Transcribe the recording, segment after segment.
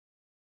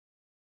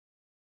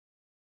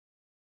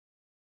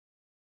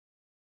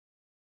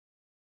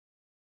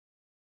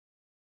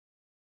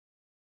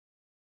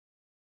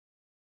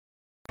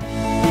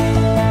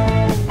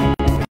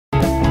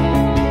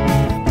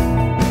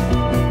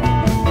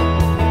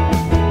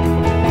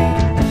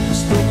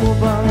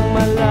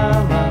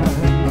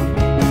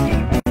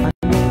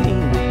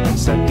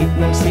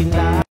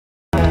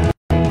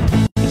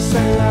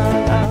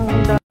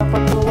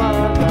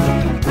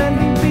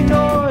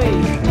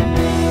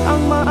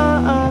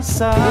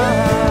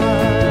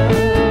inaasahan.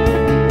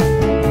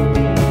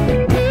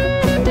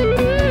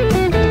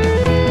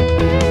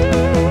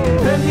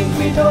 Trending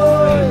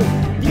Pinoy,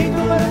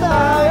 dito na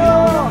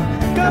tayo,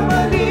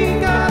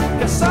 kamalingan,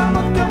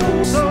 kasamang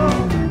kapuso.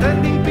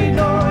 Trending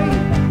Pinoy,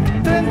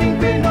 Trending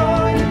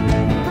Pinoy,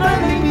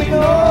 Trending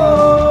Pinoy.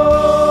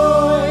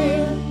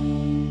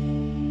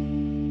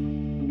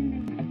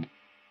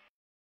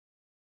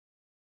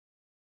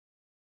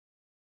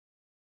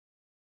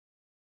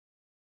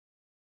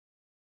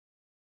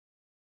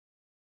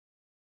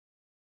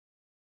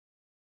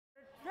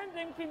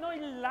 Trending Pinoy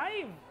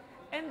live!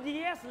 And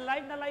yes,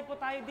 live na live po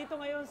tayo dito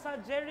ngayon sa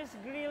Gerry's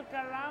Grill,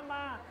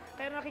 Karama.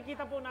 Kaya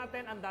nakikita po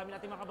natin, ang dami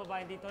natin mga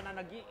kababayan dito na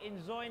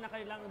nag-enjoy na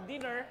kanilang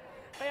dinner.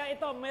 Kaya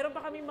ito, mayroon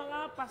pa kami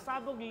mga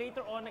pasabog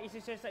later on na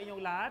isi-share sa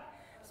inyong lahat.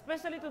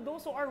 Especially to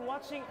those who are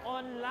watching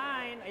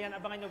online. Ayan,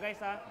 abangan nyo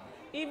guys ha.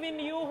 Even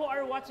you who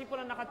are watching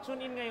po na naka-tune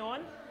in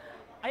ngayon,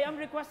 I am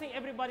requesting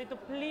everybody to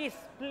please,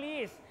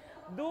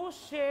 do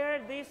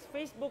share this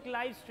Facebook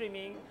live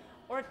streaming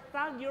or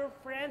tag your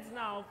friends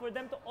now for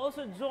them to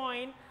also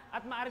join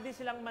at maaari din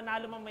silang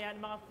manalo mamaya ng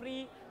mga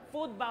free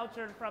food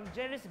voucher from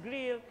Gerry's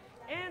Grill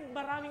and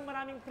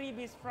maraming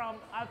freebies from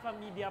Alpha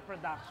Media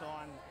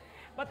Production.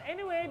 But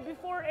anyway,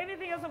 before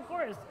anything else, of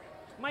course,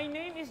 my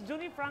name is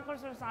Junie Franco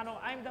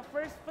Sorsano. I'm the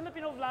first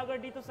Filipino vlogger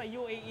dito sa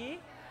UAE.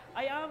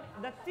 I am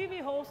the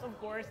TV host, of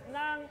course,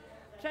 ng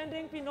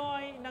Trending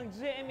Pinoy ng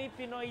GMA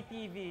Pinoy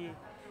TV.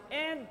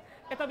 And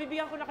ito,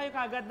 bibigyan ko na kayo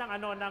kagad ng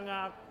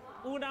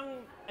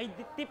unang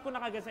tip ko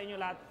na kagad sa inyo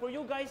lahat for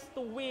you guys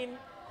to win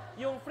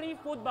yung free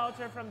food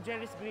voucher from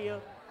Gerry's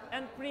Grill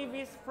and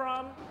freebies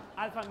from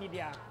Alpha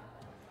Media.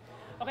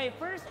 Okay,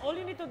 first, all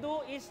you need to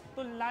do is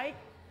to like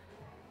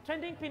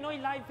Trending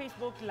Pinoy Live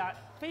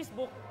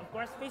Facebook, of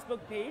course,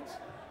 Facebook page.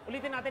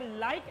 Ulitin natin,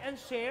 like and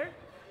share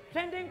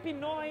Trending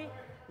Pinoy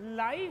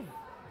Live.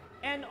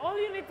 And all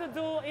you need to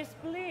do is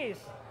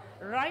please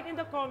write in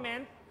the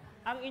comment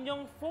ang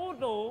inyong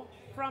photo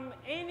from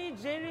any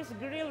Gerry's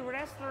Grill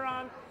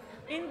restaurant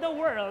in the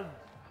world.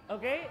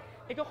 Okay?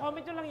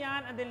 Iko-comment nyo lang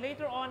yan and then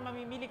later on,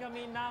 mamimili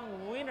kami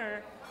ng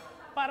winner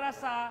para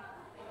sa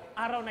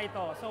araw na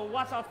ito. So,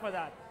 watch out for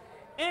that.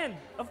 And,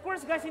 of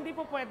course, guys, hindi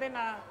po pwede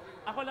na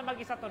ako lang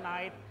mag-isa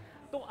tonight.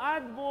 To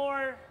add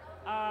more,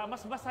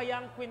 mas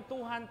masayang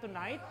kwentuhan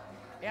tonight,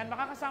 ayan,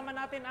 makakasama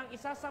natin ang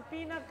isa sa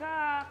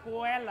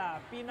pinaka-kuwela,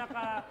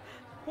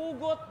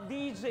 pinaka-hugot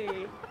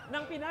DJ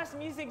ng Pinas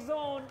Music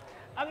Zone.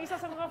 Ang isa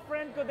sa mga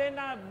friend ko din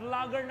na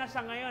vlogger na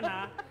siya ngayon,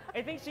 ha?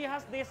 I think she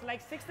has this,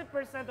 like 60%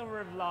 of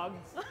her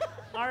vlogs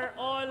are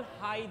all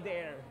hi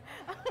there.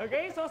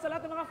 Okay? So sa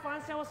lahat ng mga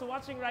fans niya who's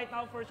watching right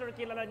now, for sure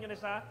kilala niyo na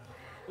siya.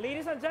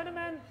 Ladies and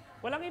gentlemen,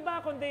 walang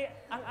iba kundi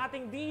ang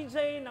ating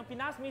DJ ng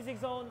Pinas Music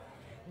Zone,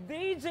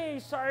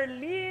 DJ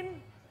Charlene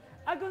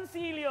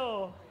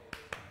Agoncillo.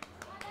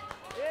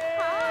 Yay!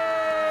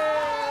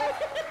 Hi!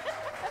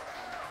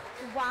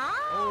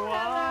 Wow!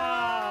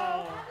 Wow!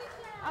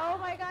 Oh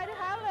my God,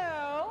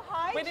 hello!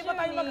 Hi, Pwede ba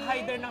tayo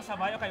mag-hi there ng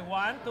sabay? Okay,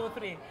 1,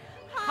 2, 3.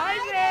 Hi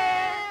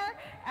there!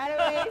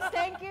 Anyways,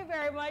 thank you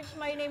very much.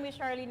 My name is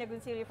Charlene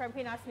Agoncillo from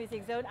Pinas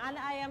Music Zone and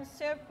I am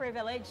so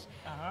privileged.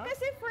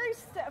 Kasi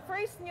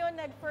first nyo,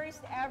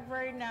 nag-first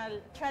ever na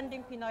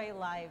Trending Pinoy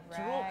Live,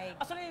 right? True.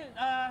 Actually,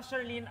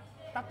 Charlene,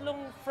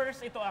 tatlong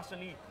first ito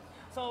actually.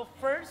 So,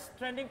 first,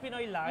 Trending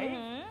Pinoy Live.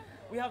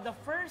 We have the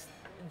first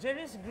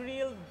Gerry's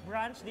Grill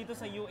branch dito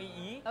sa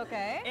UAE.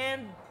 Okay.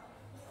 And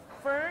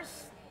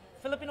first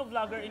Filipino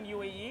vlogger in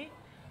UAE.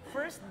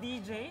 First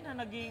DJ na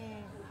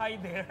naging hi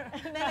there.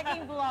 Na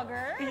naging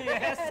vlogger.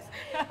 Yes.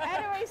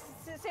 Anyways,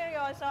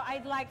 seryoso,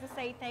 I'd like to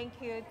say thank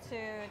you to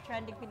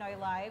Trending Pinoy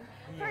Live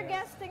for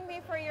guesting me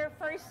for your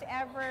first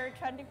ever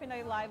Trending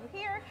Pinoy Live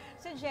here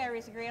sa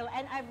Gerry's Grill.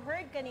 And I've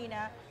heard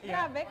kanina,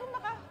 grabe, kung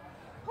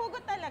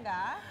hugot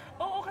talaga.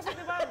 Oo, kasi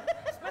diba,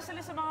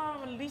 especially sa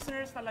mga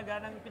listeners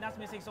talaga ng Pinas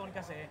Music Zone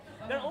kasi,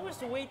 they're always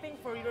waiting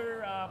for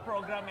your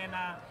program and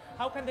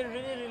how can they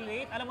really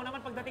relate? Alam mo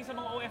naman, pagdating sa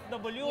mga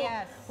OFW,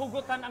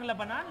 hugutan ang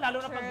labanan, lalo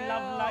na pag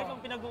love life ang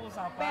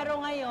pinag-uusapan. Pero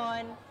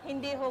ngayon,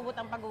 hindi hugot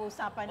ang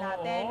pag-uusapan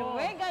natin.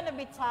 We're gonna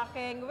be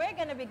talking, we're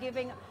gonna be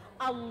giving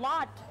a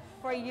lot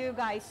for you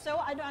guys.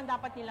 So, ano ang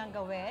dapat nilang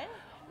gawin?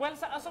 Well,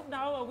 as of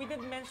now, we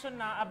did mention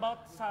na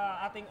about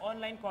sa ating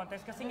online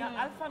contest kasi nga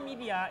Alpha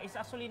Media is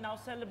actually now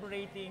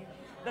celebrating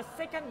the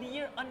 2nd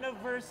year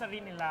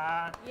anniversary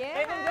nila.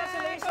 Yeah!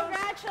 Congratulations!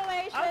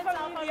 Congratulations,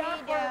 Alpha Media,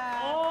 for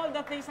all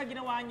the things na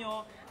ginawa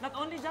nyo. Not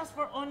only just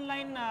for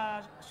online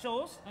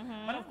shows,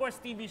 but of course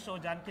TV show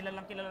dyan.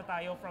 Kilalang kilala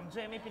tayo from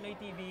GMA Pinoy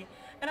TV.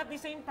 And at the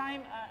same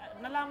time,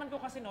 nalaman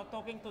ko kasi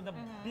talking to the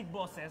big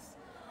bosses,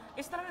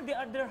 is talaga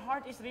their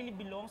heart is really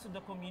belongs to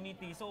the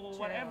community. So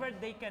whatever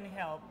they can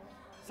help,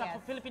 sa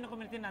Filipino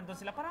community nandun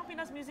sila. Parang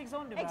Pinas Music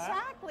Zone, di ba?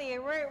 Exactly.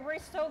 We're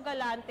so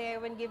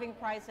galante when giving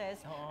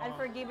prizes and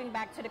for giving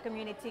back to the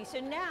community. So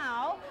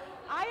now,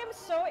 I am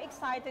so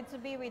excited to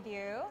be with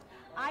you.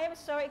 I am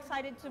so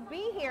excited to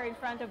be here in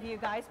front of you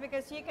guys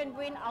because you can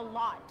win a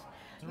lot.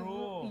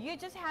 True. You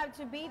just have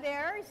to be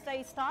there,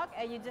 stay stuck,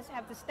 and you just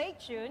have to stay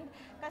tuned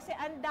kasi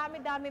ang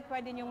dami-dami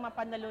pwede niyong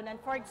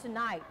mapanalunan for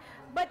tonight.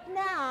 But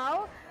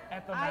now,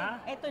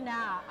 Eto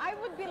na. I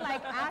would be like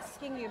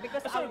asking you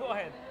because Sorry, go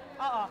ahead.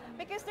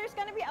 Because there's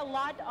gonna be a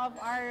lot of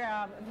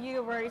our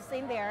viewers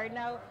in there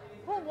now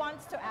who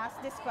wants to ask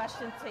this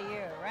question to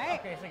you,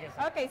 right? Okay, sige.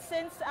 Okay,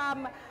 since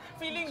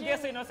Feeling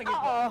guess, no? Sige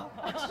Oo,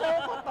 show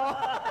ko to.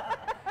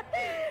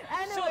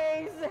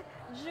 Anyways,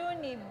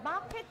 Junie,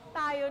 bakit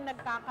tayo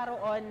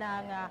nagkakaroon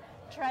ng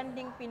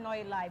Trending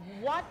Pinoy Live?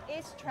 What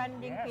is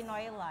Trending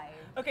Pinoy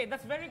Live? Okay,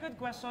 that's very good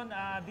question,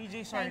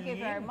 DJ Charlene. Thank you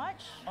very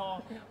much.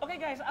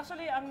 Okay guys,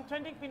 actually, ang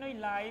Trending Pinoy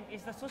Live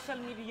is the social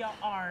media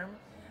arm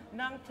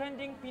ng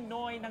Trending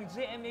Pinoy, ng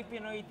GMA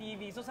Pinoy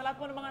TV. So sa lahat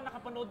po ng mga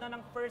nakapanood na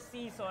ng first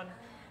season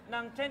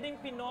ng Trending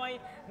Pinoy,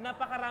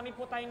 napakarami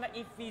po tayong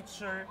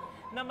na-feature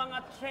na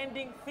mga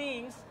trending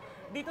things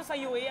dito sa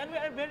UAE. And we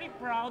are very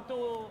proud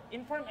to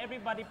inform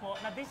everybody po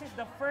na this is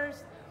the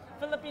first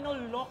Filipino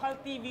local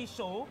TV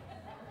show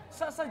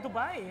sa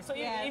Dubai. So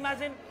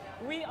imagine,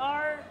 we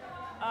are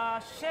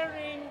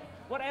sharing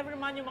whatever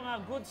man yung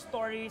mga good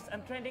stories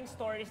and trending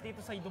stories dito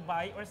sa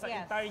Dubai or sa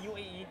entire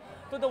UAE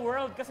to the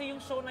world. Kasi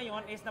yung show na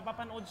yon is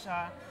napapanood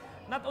siya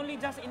not only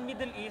just in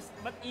Middle East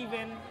but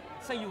even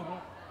sa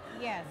Europe.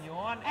 Yes.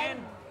 Yun.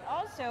 And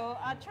also,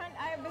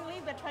 I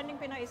believe that Trending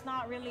Pinoy is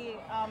not really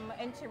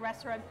into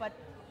restaurant but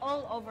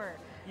all over.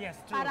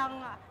 Yes, true.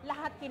 Parang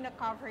lahat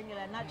kina-cover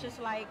nila, not just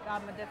like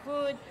the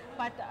food,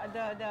 but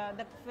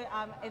the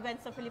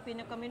events of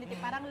Filipino community.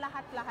 Parang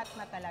lahat-lahat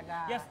na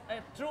talaga. Yes,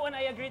 true, and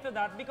I agree to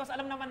that because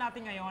alam naman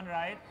natin ngayon,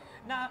 right,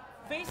 na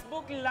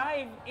Facebook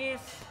Live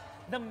is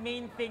the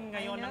main thing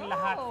ngayon ng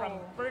lahat, from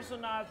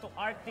personal to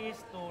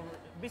artists to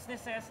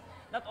businesses,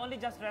 not only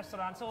just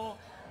restaurants. So,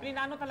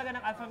 plinano talaga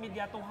ng Alpha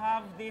Media to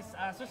have this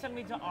social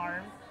media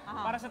arm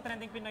para sa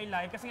Trending Pinoy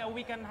Live kasi nga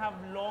we can have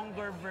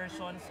longer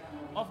versions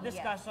of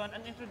discussion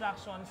and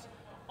introductions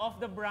of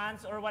the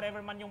brands or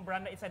whatever man yung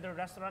brand na it's either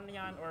restaurant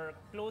yan or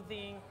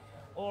clothing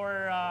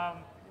or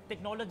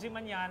technology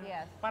man yan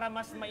para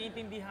mas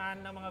maintindihan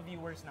ng mga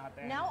viewers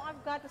natin. Now,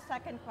 I've got a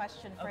second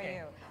question for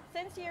you.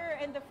 Since you're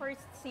in the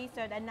first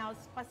season and now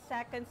pa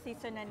second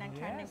season na ng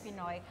Trending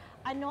Pinoy,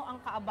 ano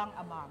ang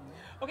kaabang-abang?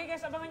 Okay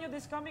guys, abangan nyo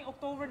this coming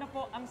October na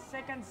po ang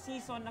second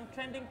season ng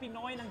Trending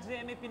Pinoy ng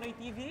GMA Pinoy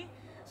TV.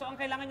 So ang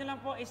kailangan nyo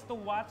lang po is to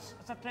watch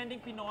sa Trending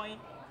Pinoy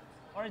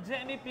or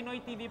GMA Pinoy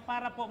TV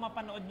para po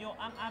mapanood nyo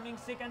ang aming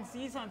second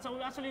season. So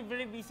we're actually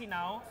very busy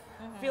now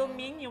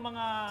filming yung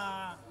mga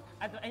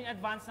in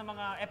advance na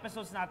mga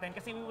episodes natin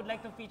kasi we would like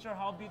to feature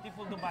how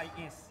beautiful Dubai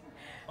is.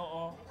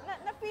 Oo.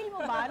 Na-feel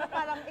mo ba na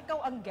parang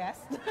ikaw ang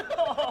guest?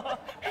 Oo.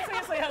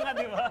 Saya-saya nga,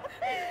 di ba?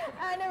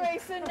 Anyway,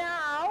 so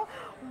now,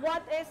 what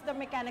is the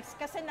mechanics?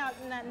 Kasi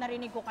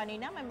narinig ko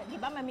kanina, di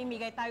ba,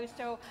 mamimigay tayo.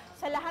 So,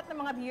 sa lahat ng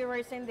mga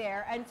viewers in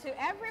there, and to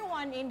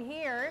everyone in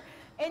here,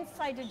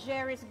 inside the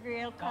GERRY'S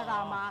Grill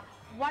Karama,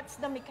 what's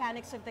the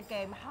mechanics of the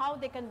game? How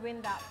they can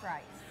win that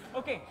prize?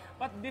 Okay,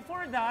 but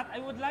before that,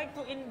 I would like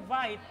to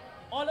invite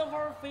all of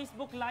our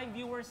Facebook Live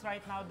viewers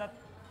right now that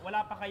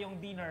wala pa kayong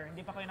dinner,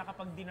 hindi pa kayo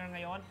nakapag-dinner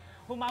ngayon,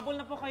 humabol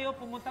na po kayo,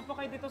 pumunta po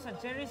kayo dito sa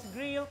GERRY'S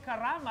Grill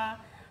Karama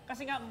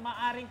kasi nga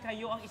maaring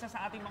kayo ang isa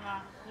sa ating mga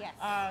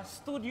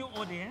studio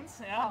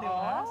audience, di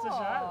ba?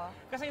 Social.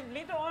 Kasi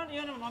later on,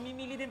 yun,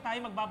 mamimili din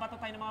tayo, magbabato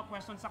tayo ng mga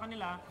questions sa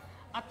kanila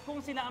at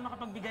kung sila ang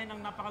makapagbigay ng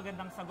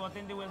napakagandang sagot,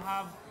 then they will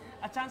have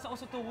a chance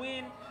also to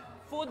win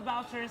food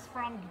vouchers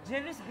from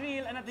GERRY'S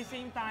Grill and at the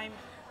same time,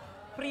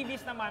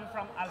 previous naman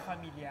from Alpha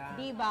Media.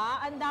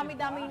 Diba? Ang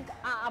dami-daming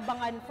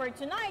aabangan for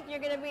tonight. You're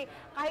gonna be,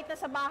 kahit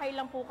nasa bahay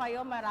lang po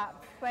kayo,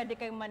 pwede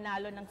kayong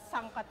manalo ng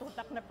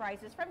sangkatutak na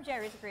prizes from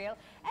GERRY'S Grill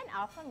and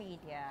Alpha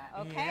Media.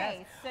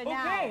 Okay, so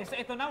now. Okay, so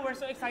ito na, we're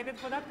so excited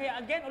for that. Kaya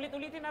again,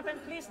 ulit-ulitin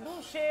natin, please do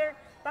share,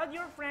 tag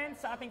your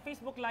friends sa ating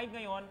Facebook Live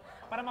ngayon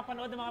para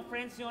mapanood ng mga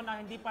friends nyo na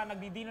hindi pa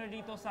nagdi-dinner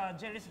dito sa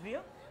GERRY'S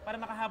Grill para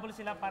makahabol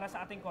sila para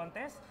sa ating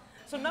contest.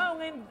 So now,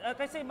 ngayon,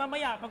 kasi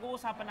mamaya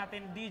pag-uusapan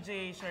natin,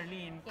 DJ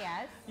Charlene,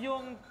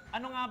 yung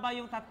ano nga ba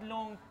yung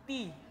tatlong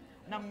T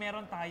na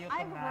meron tayo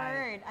tonight? I've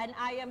heard, and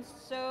I am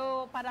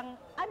so,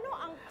 parang, ano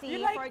ang T?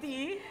 You like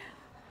tea?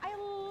 I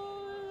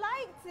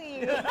like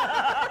tea.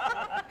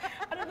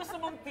 Ano gusto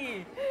mong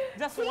tea?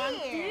 Just one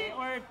tea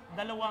or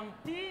dalawang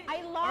tea?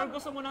 Or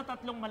gusto mo ng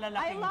tatlong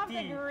malalaking tea? I love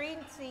the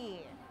green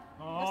tea.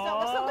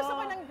 Gusto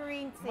ko ng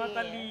green tea.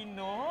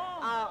 Matalino.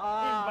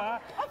 Diba?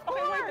 Of course.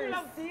 Okay, why do you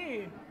love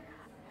tea?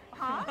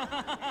 Huh?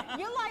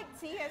 You like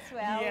tea as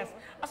well? Yes.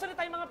 Actually,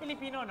 tayo mga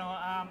Pilipino, no,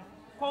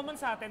 common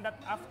sa atin that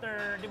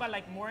after, di ba,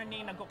 like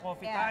morning,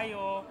 nagko-coffee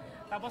tayo.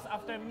 Tapos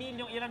after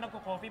meal, yung ilan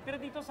nagko-coffee. Pero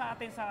dito sa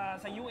atin,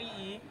 sa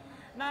UAE,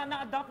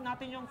 na-adopt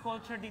natin yung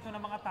culture dito ng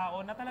mga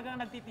tao na talagang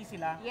nagtiti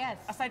sila. Yes.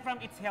 Aside from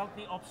its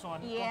healthy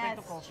option compared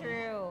to coffee. Yes,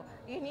 true.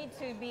 You need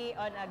to be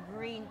on a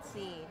green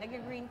tea.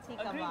 Nag-green tea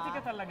ka ba? Green tea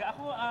ka talaga.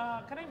 Ako,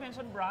 can I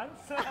mention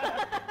brands?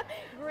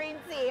 Green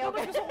tea,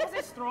 okay. Gusto ko kasi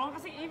strong.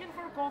 Kasi even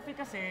for coffee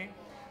kasi,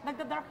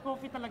 nagda-dark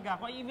coffee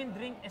talaga ako. I even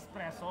drink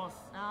espressos.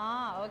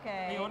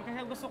 Okay. Ayun, kasi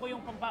gusto ko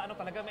yung pampaano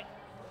talaga.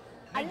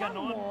 Ay, Alam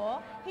ganon. mo,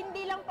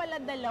 hindi lang pala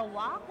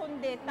dalawa,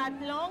 kundi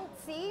tatlong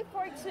tea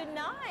for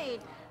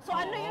tonight. So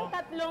ano Oo. yung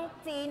tatlong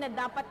tea na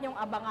dapat nyong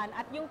abangan?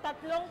 At yung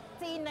tatlong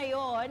tea na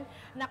yon,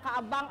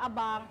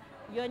 nakaabang-abang,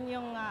 yon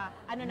yung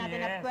ano natin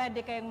Yes. na pwede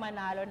kayong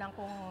manalo ng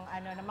kung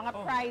ano, ng mga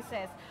Oh.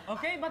 prizes.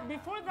 Okay, but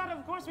before that,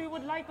 of course, we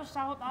would like to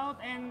shout out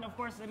and, of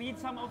course, read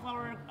some of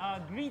our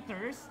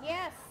greeters.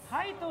 Yes.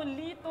 Hi to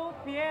Lito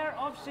Pierre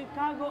of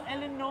Chicago,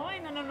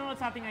 Illinois, nanonood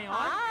sa atin ngayon.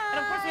 Hi! And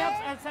of course, we have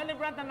a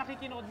celebrant na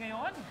nakikinood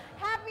ngayon.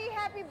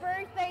 Happy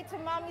birthday to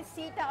Mommy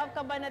Sita of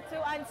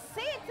Cabanatuan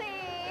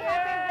City! Yes,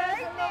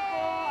 Happy hello po.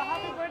 birthday!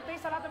 Happy birthday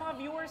sa lahat ng mga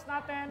viewers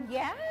natin.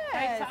 Yes!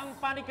 Kahit saang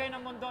panig kayo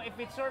ng mundo, if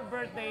it's your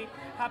birthday,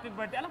 happy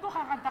birthday. Alam ko,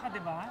 kakanta ka,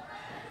 di ba?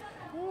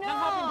 No! Ng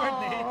happy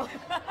birthday.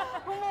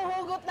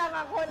 Humuhugot lang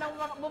ako,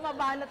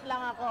 bumabanat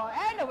lang ako.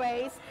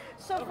 Anyways,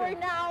 so for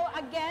Okay. now,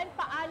 again,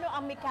 paano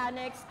ang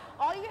mechanics?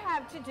 All you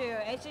have to do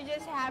is you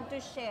just have to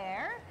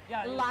share,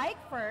 Yeah, like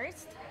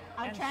first,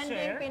 ang and Trending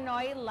share.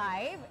 Pinoy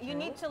Live. You True.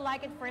 need to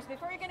like it first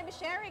before you're gonna be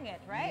sharing it,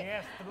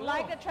 right? Yes, true.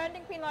 Like the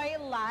Trending Pinoy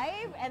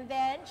Live and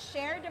then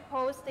share the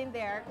post in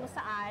there kung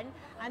saan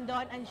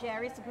andon ang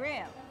Jerry's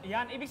Grill.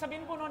 Yan, ibig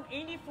sabihin po nun,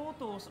 any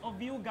photos of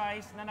you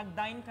guys na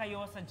nag-dine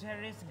kayo sa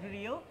Jerry's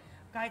Grill,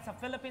 kahit sa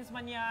Philippines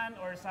man yan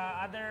or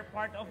sa other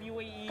part of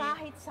UAE.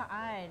 Kahit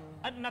saan.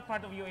 Not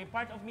part of UAE,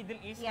 part of Middle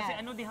East. Yes.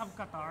 Kasi ano, they have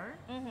Qatar.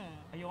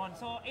 Ayun.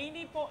 So,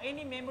 any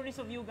memories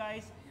of you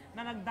guys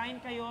na nag-dine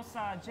kayo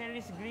sa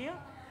Jerry's Grill,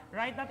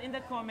 write that in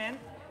the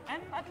comment. And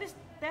at least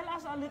tell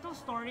us a little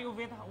story of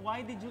it.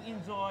 Why did you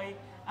enjoy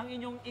ang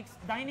inyong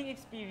dining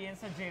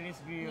experience sa Jerry's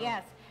Grill?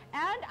 Yes.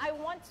 And I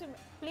want to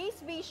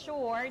please be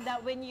sure that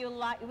when you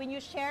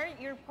share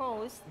your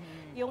post,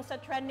 yung sa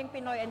Trending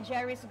Pinoy and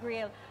Jerry's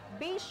Grill,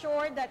 be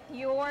sure that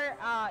your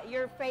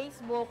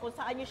Facebook kung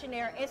saan you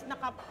share is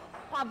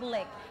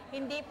naka-public.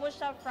 Hindi po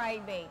siya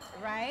private,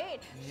 right?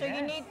 So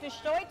you Yes. need to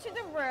show it to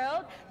the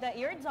world that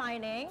you're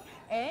dining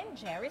in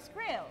Jerry's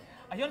Grill.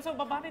 Ayun, so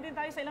babati din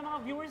tayo sa ilang mga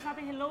viewers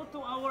natin. Hello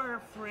to our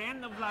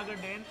friend na vlogger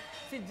din,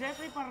 si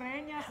Jeffrey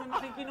Pareñas na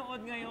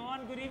nakikinood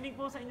ngayon. Good evening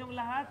po sa inyong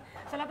lahat.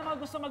 Sa lahat ng mga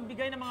gusto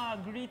magbigay ng mga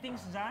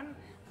greetings dyan,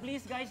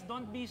 please guys,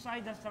 don't be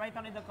shy. Just write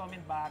down in the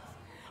comment box.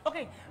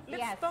 Okay, let's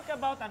Yes. talk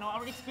about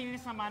our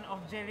experience naman of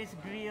Jerry's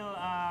Grill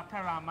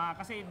Karama.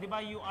 Kasi di ba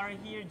you are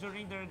here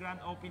during their grand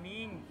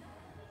opening,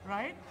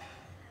 right?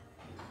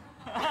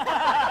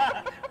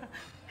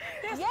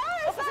 Yes,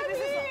 Kasi I'm this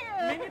is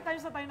here! many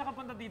times na tayo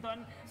nakapunta dito.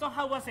 So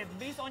how was it?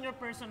 Based on your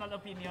personal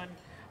opinion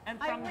and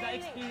from the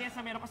experience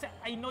na meron. Kasi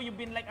I know you've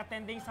been like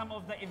attending some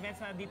of the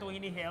events na dito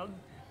hini-held.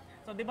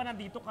 So di ba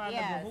nandito ka,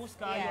 Yes, nag-host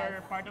ka, yes.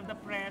 you're part of the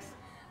press,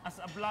 as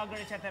a vlogger,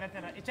 etc.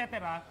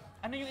 etc.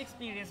 Ano yung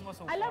experience mo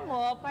so far? Alam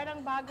mo,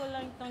 parang bago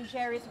lang itong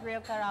Jerry's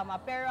Grill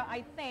Karama, pero I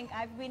think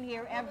I've been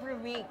here every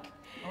week.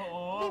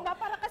 Oo. Diba?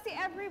 Parang kasi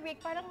every week,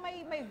 parang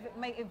may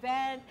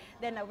event,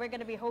 then we're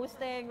gonna be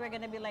hosting, we're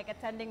gonna be like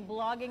attending,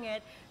 blogging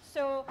it.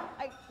 So,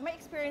 my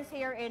experience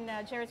here in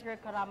Jerry's Grill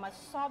Karama,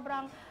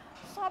 sobrang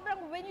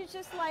when you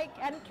just like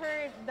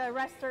enter the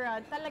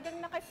restaurant,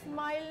 talagang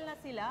naka-smile na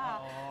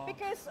sila. Oo.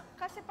 Because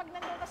kasi pag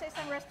nandun ka sa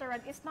isang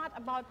restaurant, it's not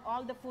about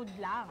all the food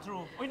lang.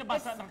 True. Uy,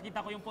 nakita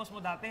ko yung post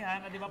mo dati,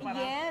 ha? Na di ba parang...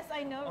 Yes,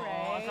 I know, Oo,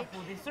 right? sa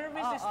foodie.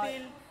 Service is Oo.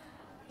 still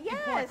Yes,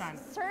 important.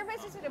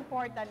 service is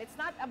important. It's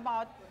not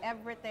about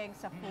everything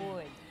sa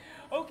food.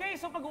 Okay,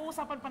 so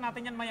pag-uusapan pa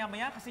natin yan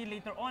maya-maya kasi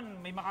later on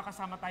may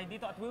makakasama tayo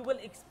dito at we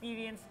will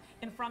experience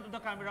in front of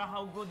the camera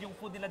how good yung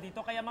food nila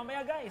dito. Kaya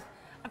mamaya guys,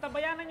 at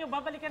tabayanan nyo,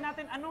 babalikan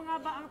natin ano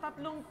nga ba ang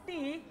tatlong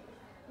tea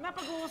na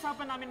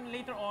pag-uusapan namin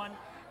later on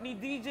ni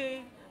DJ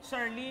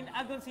Charlene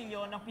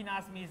Agoncillo ng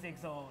Pinas Music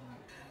Zone.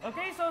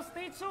 Okay, so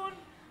stay tuned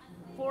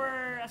for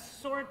a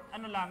short,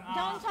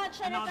 Don't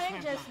touch anything, announcement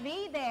just lang.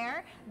 be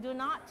there. Do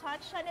not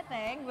touch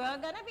anything. We're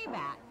gonna be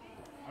back.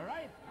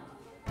 Alright.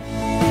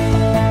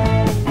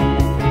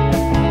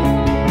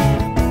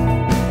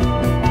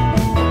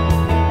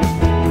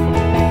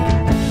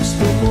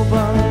 Gusto mo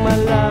bang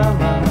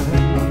malaman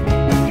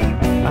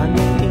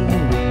anong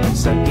iyong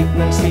sakit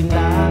ng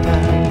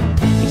silangan?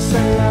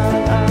 Isa lang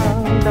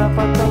ang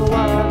dapat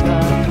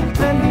tawagan.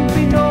 Trending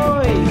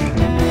Pinoy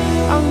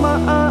ang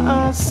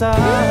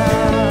maaasahan.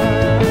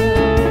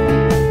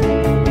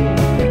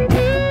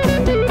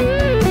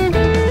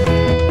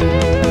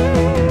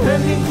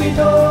 Trending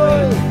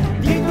Pinoy,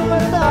 dito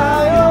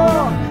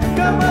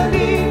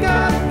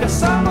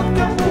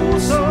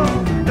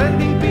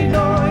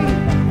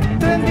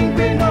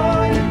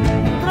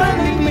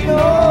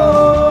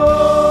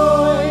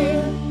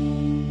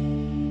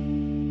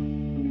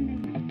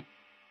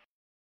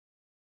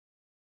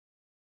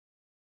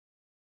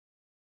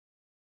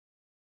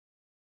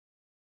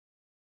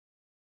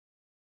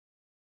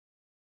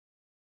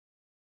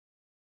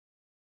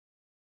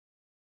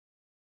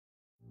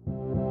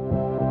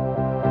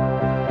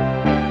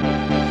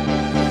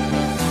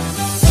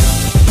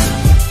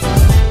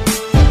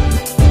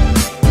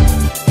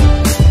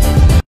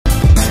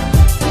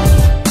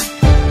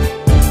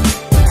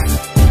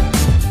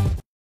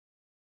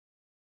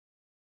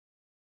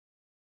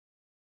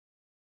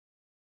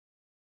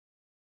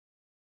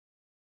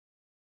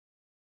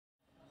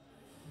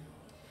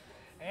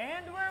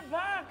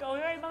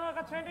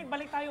ka-trending,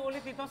 balik tayo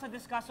ulit dito sa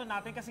discussion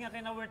natin kasi nga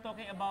we're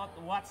talking about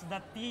what's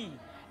the tea.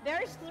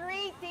 There's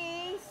three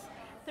T's,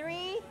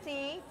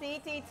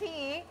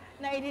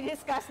 na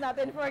i-discuss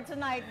natin for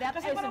tonight. That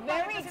Kasi is parang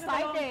very kasi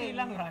dalawang tea exciting.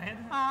 lang, right?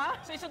 Huh?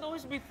 So it should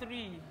always be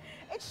 3.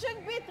 It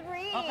should be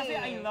 3. Oh, kasi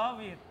I love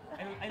it.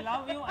 I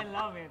love you, I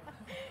love it.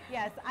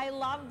 Yes, I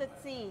love the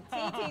T. T.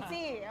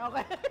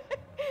 Okay.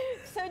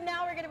 So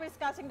now we're going to be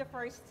discussing the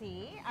first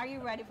T. Are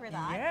you ready for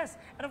that? Yes.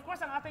 And of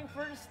course, ang ating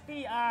first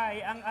T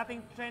ay ang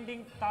ating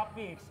trending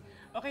topics.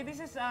 Okay,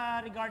 this is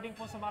regarding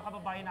po sa mga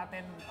kababayan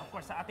natin, of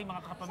course, sa ating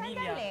mga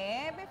kapamilya.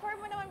 Sandali, before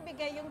mo naman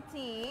bigay yung T,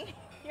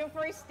 yung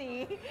first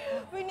T,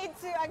 we need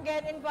to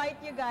again invite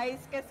you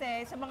guys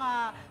kasi sa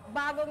mga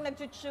bagong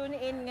nag-tune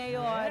in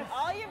ngayon, Yes.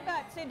 all you've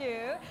got to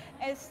do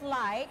is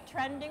like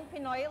Trending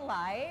Pinoy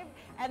Live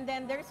and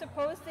then there's a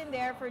post in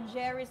there for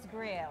Gerry's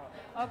Grill.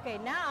 Okay,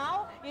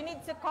 now, you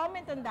need to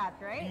comment on that,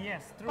 right?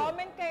 Yes, true.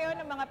 Comment kayo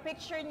ng mga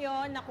picture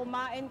nyo na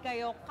kumain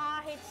kayo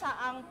kahit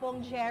saang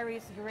pong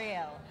Gerry's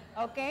Grill.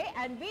 Okay?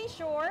 And be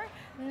sure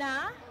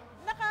na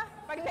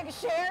pag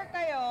nag-share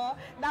kayo,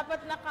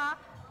 dapat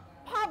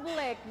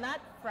public,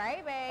 not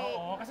private.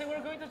 Oo, kasi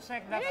we're going to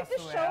check You that need as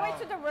to well. show it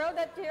to the world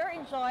that you're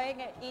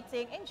enjoying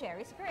eating in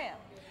Gerry's Grill.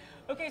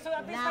 Okay, so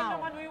at this Now. time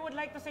naman, we would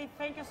like to say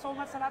thank you so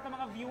much sa lahat ng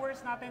mga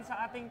viewers natin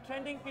sa ating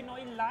Trending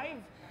Pinoy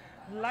Live.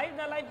 Live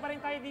na live pa rin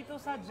tayo dito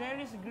sa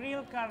Gerry's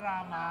Grill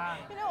Karama.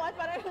 You know what?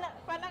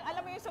 Parang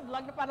alam mo yung sa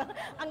vlog na parang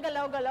ang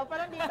galaw-galaw.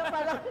 Parang dito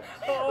parang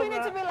Oo we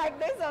need nga. to be like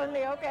this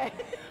only, okay?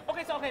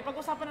 Okay,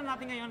 pag-usapan na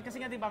natin ngayon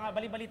kasi nga 'di ba nga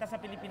bali-balita sa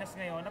Pilipinas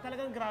ngayon na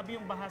talagang grabe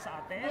yung baha sa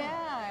atin.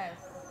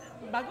 Yes.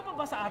 Bago pa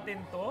ba sa atin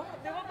 'to?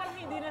 'Di ba parang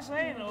hindi na siya,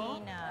 eh, no?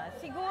 Hindi na.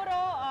 Siguro,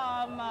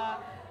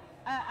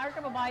 our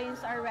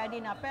kababayans are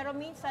ready na. Pero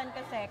minsan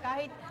kasi,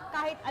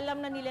 kahit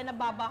alam na nila na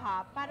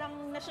babaha,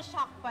 parang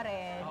nasashock pa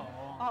rin.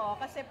 Oo,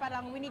 kasi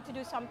parang we need to do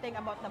something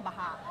about the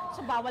baha.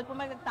 So, bawal po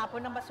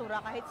magtapon ng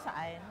basura kahit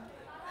saan.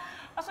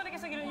 Actually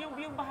kasi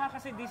yung baha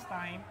kasi this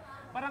time,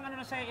 parang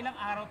ano na siya, ilang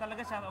araw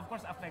talaga siya, of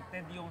course,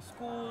 affected yung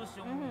schools,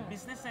 yung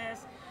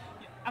businesses.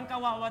 Ang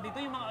kawawa dito,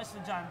 yung mga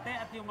estudyante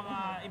at yung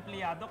mga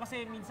empleyado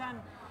kasi minsan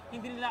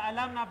hindi nila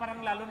alam na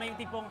parang lalo na yung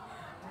tipong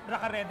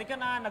naka-ready ka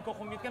na,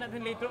 nagko-commute ka na,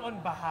 then later on,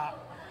 baha.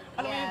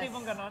 Alam mo yung Yes.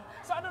 tipong ganon?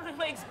 So ano rin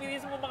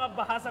ma-experience mo mga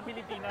baha sa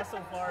Pilipinas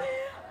so far?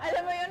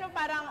 Alam mo yun,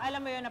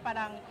 na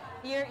parang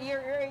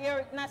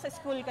you're nasa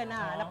school ka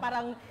na, na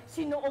parang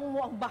sinuong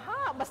mo ang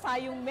baha, basa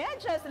yung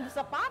medyas and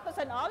sapatos,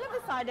 and all of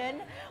a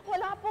sudden,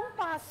 wala pong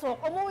pasok.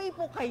 Umuwi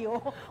po kayo.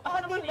 Ako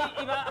O, naman,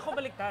 diba? ako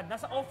baliktad.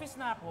 Nasa office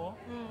na ako,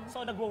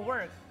 so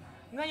nagwo-work.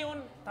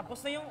 Ngayon, tapos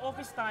na yung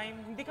office time,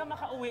 hindi ka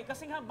makauwi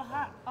kasi nga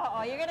baha.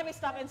 Oo, you're gonna be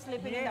stuck and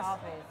sleeping in the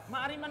office.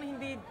 Maaring man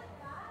hindi,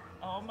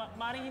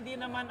 maaring hindi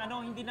naman,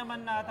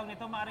 tawag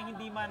nito, maaring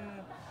hindi man,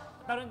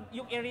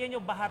 yung area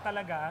nyo baha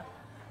talaga.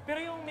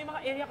 Pero yung may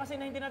mga area kasi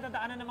na hindi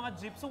nadadaanan ng mga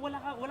jeep, so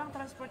walang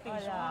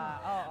transportation.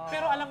 Oo.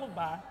 Pero alam mo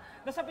ba,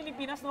 nasa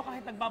Pilipinas, no,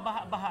 kahit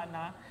nagbabaha-baha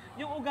na,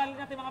 yung ugali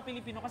natin mga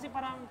Pilipino, kasi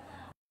parang,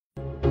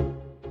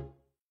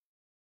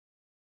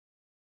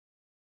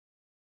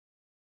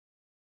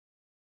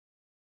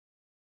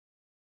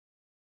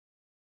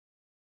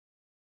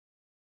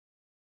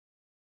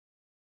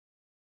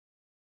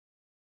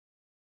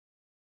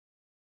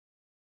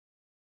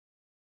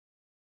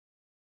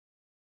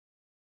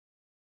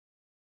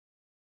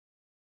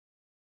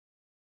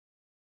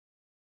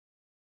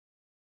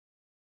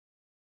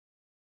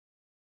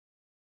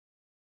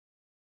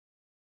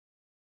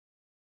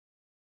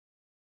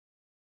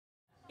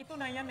 ito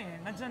na yan eh,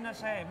 nandyan na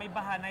siya eh, may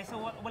bahanay, so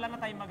wala na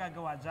tayong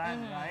magagawa dyan,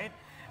 right?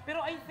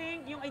 Pero I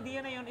think yung idea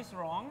na yun is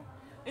wrong.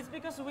 It's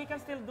because we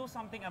can still do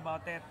something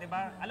about it, di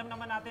ba? Alam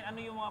naman natin ano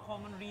yung mga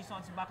common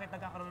reasons bakit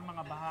nagkakaroon ng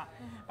mga baha.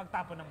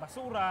 Pagtapon ng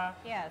basura,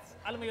 Yes.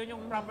 alam mo yun,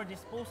 yung proper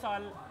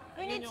disposal.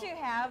 We yun need to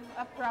have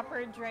a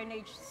proper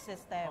drainage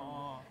system.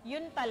 Oo.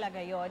 Yun talaga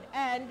yun.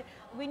 And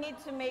we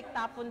need to make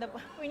tapon the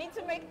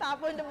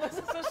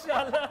basura.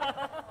 Social.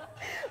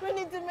 We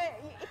need to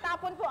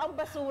itapon po ang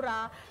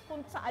basura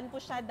kung saan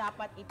po siya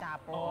dapat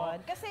itapon.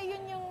 Kasi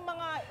yun yung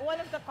one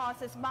of the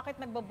causes bakit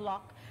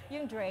nagbo-block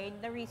yung drain,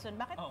 the reason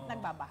bakit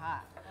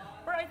nagbabaha.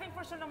 Pero I think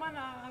for sure naman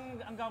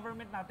ang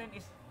government natin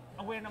is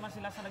aware naman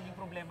sila sa naging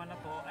problema na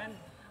to. And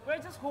we're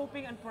just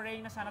hoping and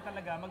praying na sana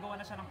talaga magawa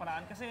na siya ng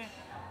paraan. Kasi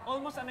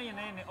almost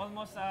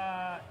almost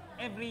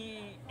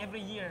every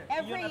year.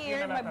 Every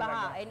year na may lang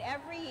baha. talaga. And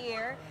every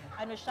year,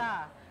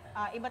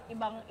 iba't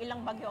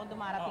ilang bagyo ang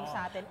dumarating Oo.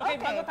 sa atin. Okay,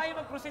 bago tayo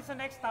mag-proceed sa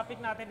next topic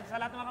natin, sa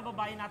lahat ng mga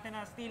kababayan natin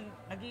na still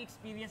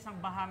nag-i-experience ng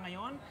baha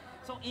ngayon,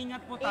 so ingat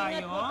po tayo.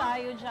 Ingat po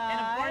tayo dyan. And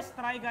of course,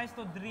 try guys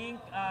to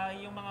drink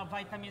yung mga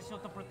vitamins to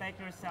protect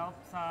yourself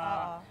sa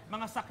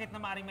mga sakit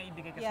na maaaring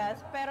maibigay kasi. Yes,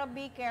 pero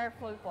be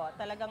careful po.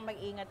 Talagang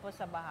mag-ingat po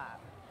sa baha.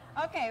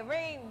 Okay,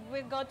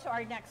 we go to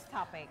our next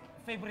topic.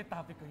 Favorite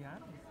topic ko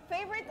yan?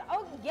 Favorite?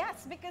 Oh,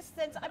 yes, because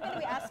since I'm going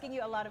to be asking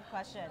you a lot of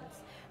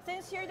questions.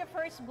 Since you're the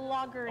first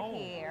blogger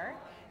here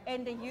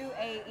in the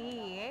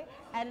UAE,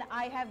 and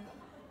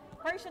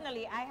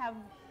personally, I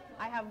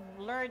have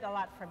learned a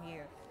lot from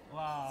you.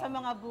 Wow. Sa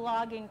mga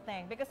vlogging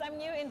thing. Because I'm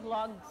new in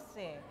vlogs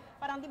eh.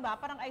 Parang, di ba,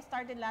 parang I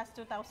started last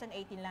 2018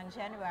 lang,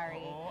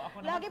 January. Oo, ako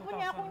naman Lagi po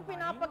niya akong 2009.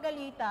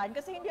 pinapagalitan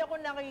kasi hindi ako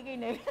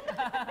nakikinig.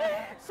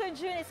 So,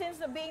 June, since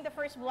being the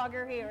first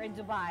vlogger here in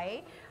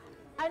Dubai,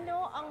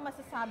 ano ang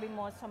masasabi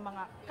mo sa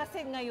mga,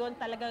 kasi ngayon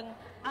talagang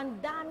ang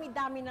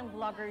dami-dami ng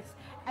vloggers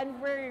and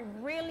we're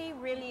really,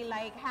 really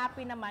like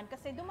happy naman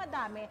kasi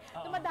dumadami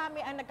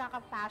ang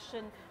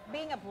nagkaka-passion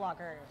being a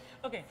vlogger.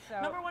 Okay,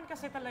 So, number one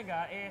kasi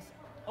talaga is,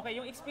 okay,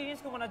 yung experience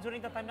ko muna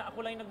during the time na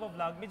ako lang yung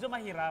nagvo-vlog, medyo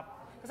mahirap.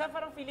 Kasi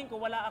parang feeling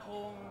ko wala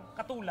akong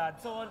katulad,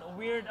 so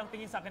weird ang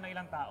tingin sa akin ng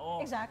ilang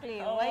tao.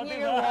 Exactly. Oo, When diba?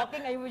 you're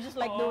walking, I was just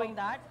like Oo. doing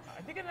that.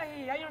 Hindi ka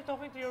nahihiya, you're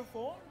talking to your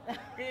phone.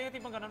 Kaya yung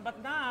tipong ganun.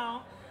 But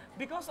now,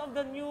 because of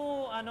the new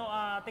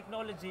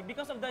technology,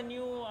 because of the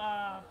new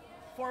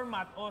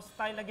format o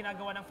style na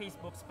ginagawa ng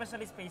Facebook,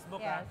 especially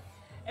Facebook, Yes.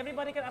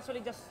 everybody can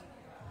actually just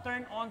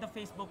turn on the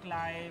Facebook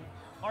Live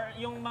or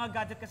yung mga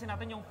gadget kasi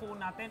natin, yung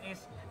phone natin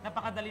is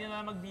napakadali na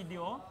lang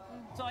mag-video.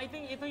 So I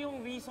think ito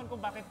yung reason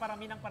kung bakit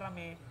parami ng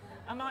parami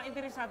ang mga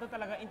interesado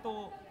talaga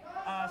into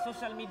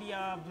social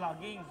media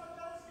vlogging.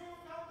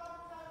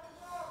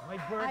 My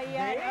birthday?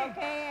 Ayan,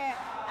 okay.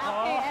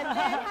 Okay, and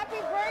then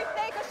happy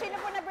birthday kung sino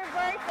po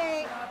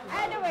nag-birthday.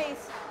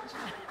 Anyways,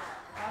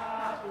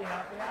 Happy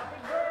birthday!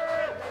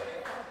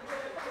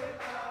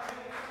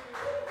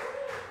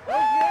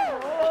 Okay,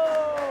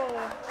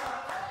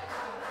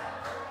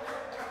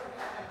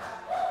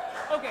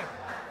 Okay,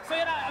 so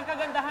yun ang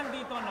kagandahan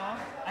dito, no?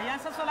 Ayan,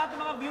 sa lahat ng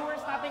mga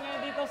viewers natin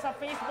ngayon dito sa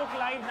Facebook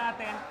Live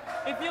natin,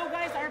 if you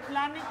guys are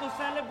planning to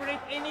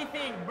celebrate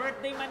anything,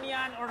 birthday man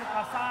yan, or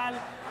kasal,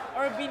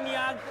 or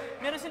binyag,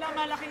 meron silang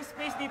malaking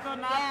space dito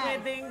na Yes.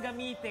 pwedeng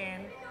gamitin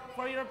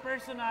for your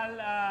personal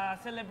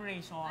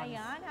celebrations.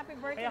 ayan, happy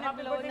birthday Kaya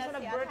happy na-blow birthday na sa si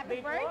At. nag-birthday Happy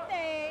po.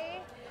 birthday!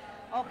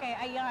 Okay,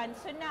 ayan.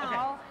 So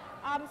now,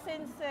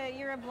 since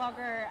you're a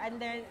vlogger and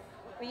then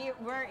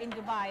we're in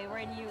Dubai, we're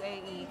in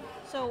UAE,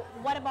 so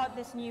what about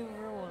this new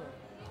rule?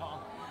 Oo.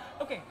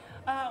 Okay.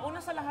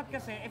 Una sa lahat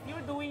kasi, if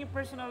you're doing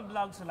personal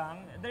vlogs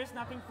lang, there's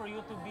nothing for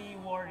you to be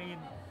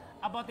worried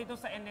about ito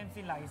sa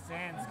NNC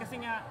license. Kasi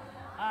nga,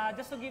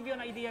 just to give you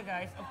an idea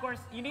guys, of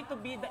course, you need to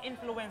be the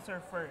influencer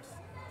first.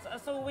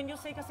 So when you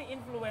say kasi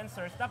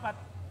influencers, dapat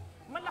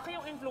malaki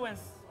yung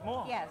influence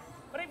mo. Yes.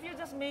 But if you're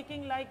just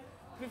making like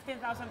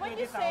 15,000, 20,000.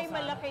 When you say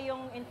malaki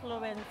yung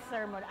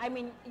influencer mo, I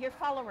mean your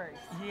followers.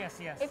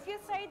 Yes, yes. If you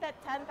say that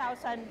 10,000,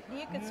 do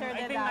you consider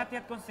I think that? not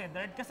yet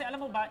considered. Kasi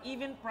alam mo ba,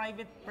 even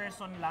private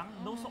person lang,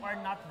 those who are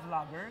not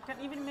vlogger, can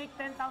even make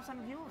 10,000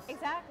 views.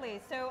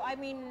 Exactly. So, I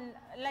mean,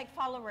 like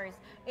followers,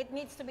 it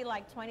needs to be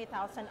like 20,000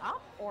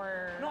 up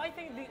or... No, I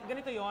think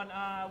ganito yon.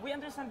 We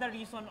understand the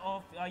reason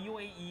of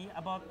UAE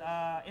about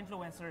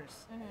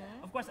influencers.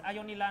 Of course,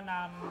 ayaw nila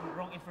ng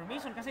wrong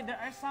information kasi there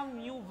are some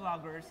new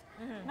vloggers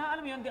na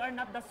alam mo yun, they are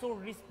not that so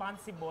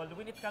responsible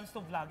when it comes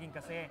to vlogging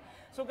kasi.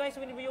 So guys,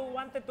 when you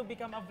wanted to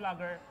become a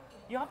vlogger,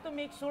 you have to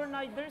make sure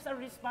na there's a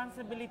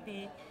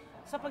responsibility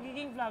sa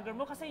pagiging vlogger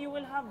mo kasi you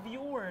will have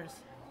viewers.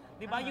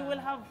 Diba? You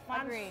will have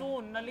fans Agree.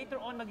 soon na later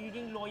on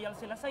magiging loyal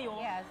sila sa'yo.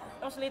 Yes.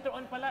 Tapos later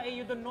on pala,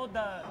 you don't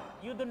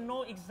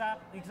know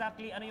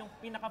exactly ano yung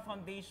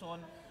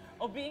pinaka-foundation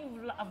of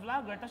being a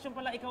vlogger. Tapos yung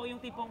pala, ikaw yung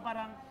tipong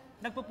parang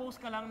nagpo-post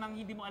ka lang nang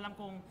hindi mo alam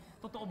kung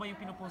totoo ba yung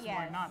pinopost mo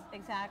or Yes, not.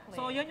 exactly.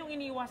 So yan yung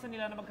iniiwasan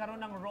nila na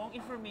magkaroon ng wrong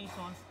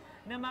informations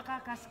na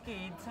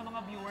makakaskade sa mga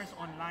viewers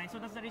online. So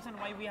that's the reason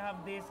why we have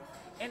this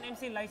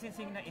NMC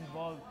licensing na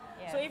involved.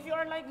 Yes. So if you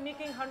are like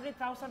making 100,000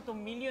 to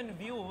million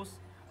views,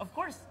 of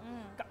course,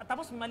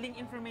 tapos maling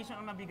information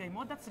ang nabigay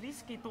mo, that's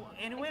risky to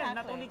anywhere,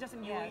 not Exactly. only just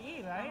in Yes. UAE,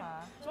 right?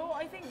 So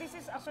I think this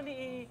is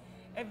actually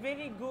a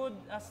very good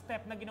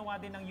step na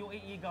ginawa din ng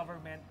UAE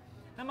government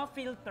na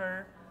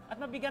ma-filter at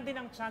mabigyan din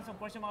ng chance, of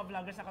course, yung mga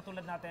vloggers na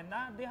katulad natin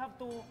na they have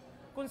to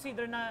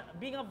consider na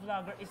being a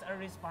vlogger is a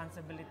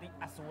responsibility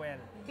as well.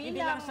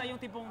 Hindi lang siya yung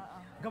tipong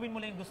gawin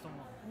mo lang yung gusto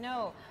mo.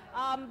 No.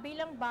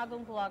 Bilang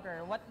bagong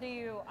vlogger, what do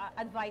you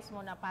advise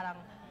mo na parang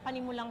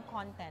panimulang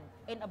content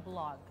in a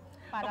vlog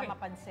para Okay.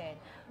 mapansin?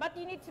 But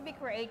you need to be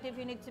creative,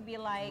 you need to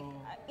be like,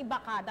 iba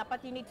ka.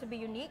 Dapat you need to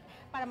be unique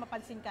para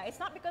mapansin ka. It's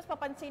not because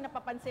papansin na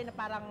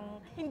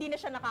parang hindi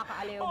na siya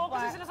nakakaaliw. Oo,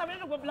 kasi But- sinasabi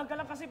nila, nag-vlog ka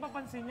lang kasi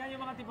papansin niya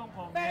yung mga tipong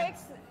comment. Pero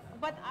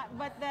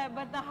but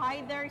the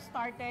hider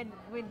started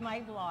with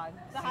my vlog.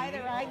 The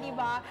hider, right, di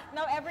ba?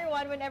 Now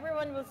when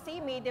everyone will see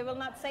me, they will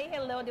not say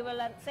hello, they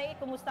will not say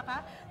kumusta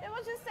ka. They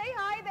will just say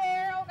hi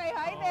there. Okay,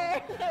 hi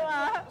there. Di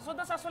ba? So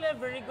that's actually a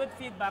very good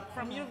feedback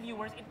from your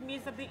viewers. It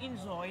means that they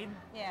enjoyed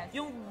Yes.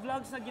 yung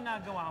vlogs na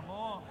ginagawa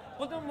mo.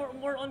 Although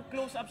more on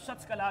close-up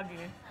shots ka lagi.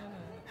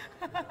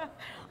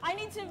 I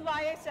need to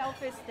buy a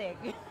selfie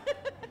stick.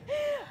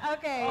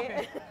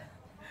 Okay.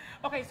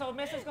 Okay, so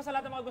message ko sa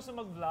lahat ng mga gusto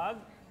mag-vlog,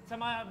 sa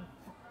mga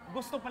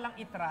gusto palang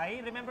itry,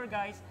 remember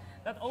guys,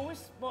 that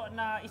always po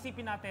na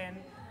isipin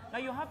natin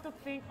na you have to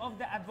think of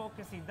the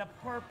advocacy, the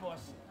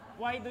purpose.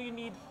 Why do you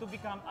need to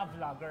become a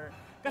vlogger?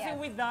 Kasi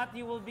Yes. with that,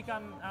 you will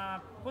become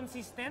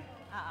consistent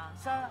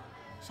sa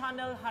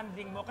channel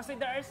handling mo. Kasi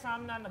there are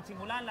some na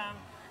nagsimula lang,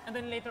 and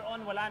then later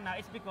on wala na.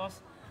 It's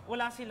because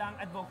wala silang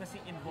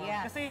advocacy involved.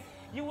 Yes. Kasi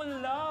you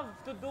will love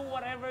to do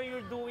whatever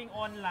you're doing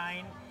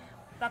online.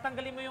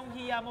 Tatanggalin mo yung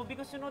hiya mo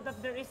because you know that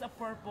there is a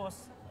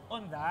purpose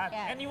on that.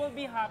 Yes. And you will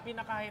be happy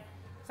na kahit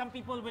some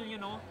people will, you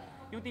know,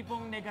 yung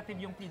tipong negative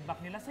yung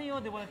feedback nila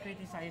sa'yo, they will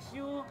criticize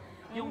you,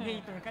 yung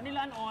hater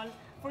kanila and all.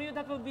 For you,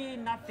 that will be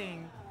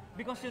nothing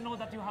because you know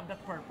that you have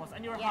that purpose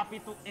and you're happy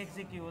to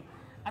execute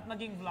at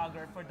maging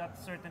vlogger for that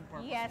certain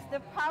purpose. Yes, the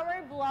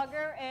power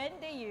blogger in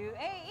the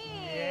UAE.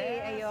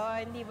 Yes.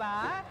 Ayun, di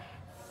ba?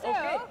 So,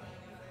 Okay.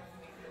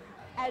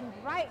 and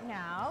right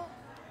now,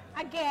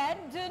 again,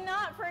 do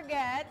not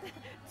forget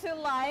to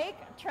like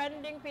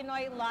Trending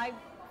Pinoy Live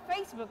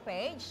Facebook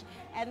page.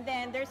 And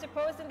then there's a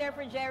post in there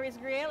for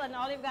Jerry's Grill and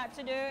all you've got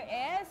to do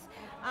is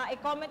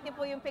i-comment niyo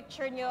po yung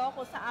picture niyo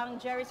kung saang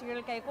Jerry's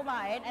Grill kayo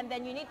kumain and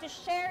then you need to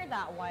share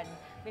that one.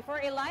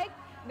 Before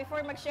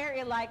mag-share,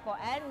 i-like po.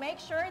 And make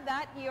sure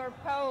that your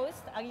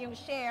post, yung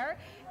share,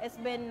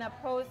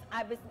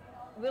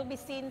 will be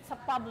seen sa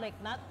public,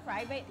 not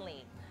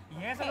privately.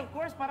 Yes, and of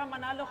course, para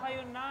manalo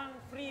kayo ng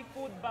free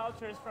food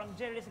vouchers from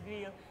Jerry's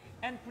Grill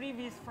and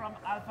freebies from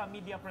Alpha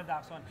Media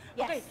Production.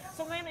 Yes. Okay,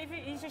 so ngayon,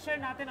 i-share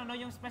natin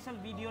yung special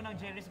video ng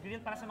Jerry's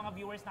Grill para sa mga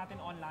viewers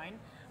natin online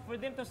for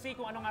them to see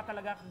kung ano nga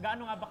talaga,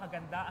 gaano nga ba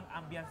kaganda ang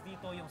ambience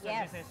dito, yung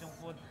services, yung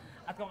food,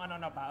 at kung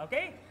ano na pa,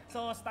 okay?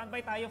 So,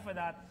 standby tayo for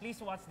that. Please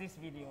watch this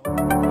video.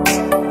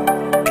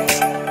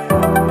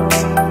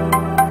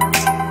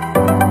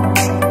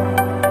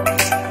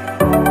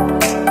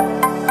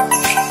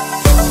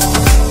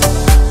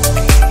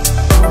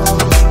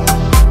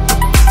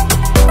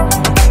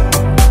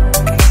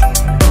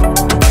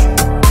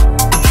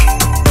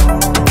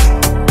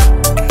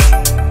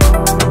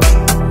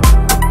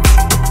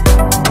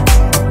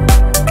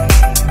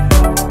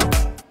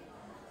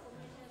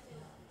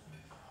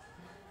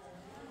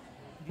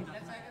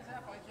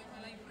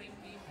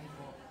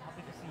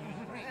 Happy to see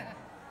you.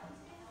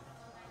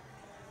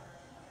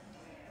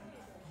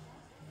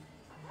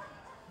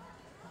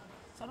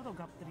 Saan to?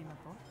 Gap 3 na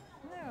to?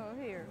 No,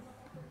 here.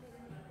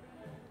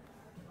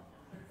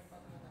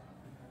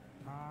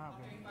 Ah,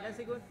 okay. Ilan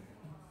segundo?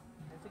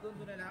 Ilan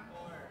segundo na lang?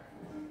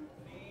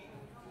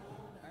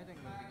 Ay, thank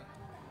you.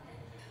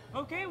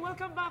 Okay,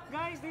 welcome back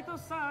guys dito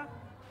sa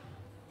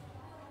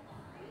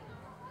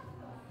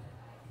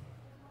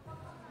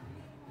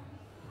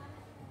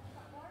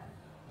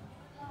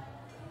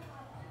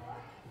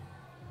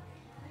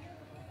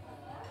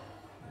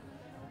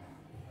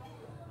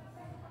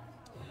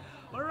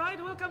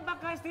Alright, welcome back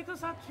guys dito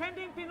sa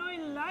Trending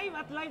Pinoy Live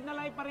at live na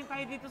live pa rin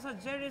tayo dito sa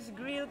Jerry's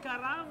Grill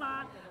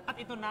Karama.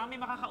 At ito na, may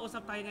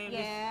makakausap tayo ngayon.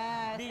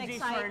 Yes, DJ exciting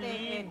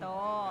Charlene.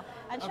 ito.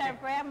 At Okay.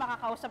 syempre, ang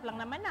makakausap lang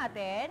naman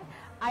natin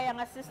ay ang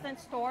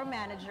Assistant Store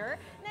Manager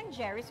ng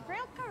Jerry's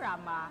Grill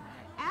Karama.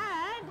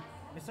 And,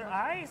 Mr.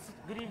 Ice,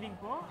 good evening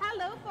po.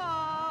 hello po!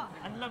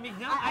 Ang lamig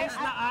niya, ice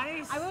na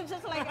ice. I will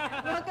just like,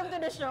 welcome to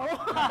the show.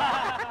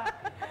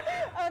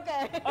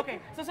 Okay. Okay,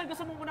 so sir,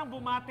 gusto mo munang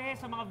bumate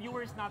sa mga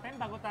viewers natin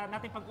bago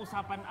natin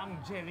pag-usapan ang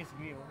Jerry's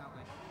Grill.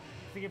 Okay.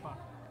 Sige pa.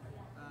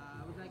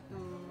 I would like to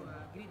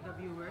greet the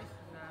viewers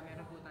na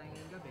meron po tayo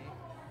ngayong gabi.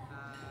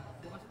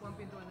 Bukas po ang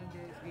pintuan ng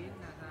Jerry's Grill.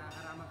 Nasa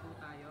Karama po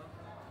tayo.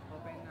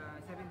 Open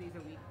 7 days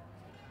a week.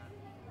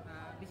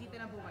 Bisita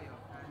lang po kayo.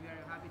 We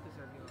are happy to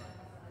serve you all.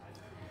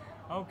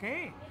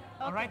 Okay.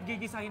 Alright,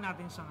 gigisahin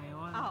natin siya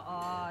ngayon. Oo.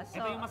 So,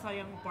 Ito yung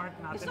masayang part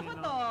natin. gusto ko you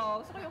know? to.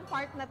 Gusto ko yung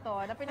part na to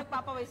na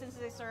pinagpapawisin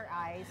si Sir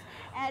Ice.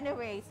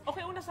 Anyways,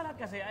 Okay, una sa lahat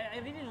kasi,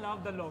 I really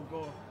love the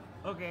logo.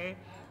 Okay?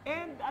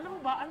 And alam mo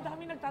ba, ang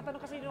dami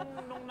nagtatanong kasi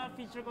nung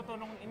na-feature ko to,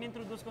 nung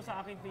in-introduce ko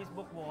sa aking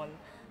Facebook wall,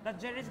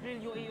 that Jerry's Grill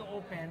UAE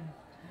open.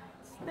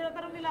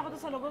 Tinatanong nila ako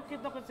doon sa logo,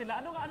 cute na cute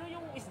sila. Ano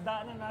yung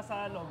isda na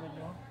nasa logo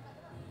nyo?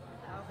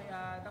 Okay,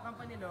 the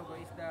company logo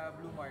is the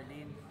Blue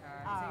Marlin.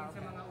 Isa yun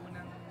sa mga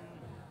unang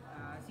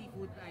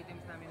seafood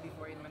items namin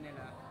before in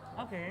Manila.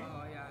 Okay.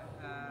 Oo, yeah.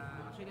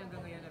 Actually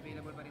hanggang ngayon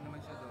available pa rin naman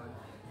siya doon.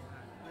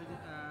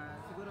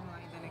 Siguro mga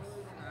in the next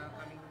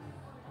coming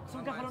So,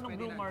 mga magkakaroon months,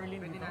 ng Blue Marlin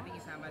pwede dito? nating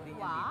isama din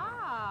yan dito.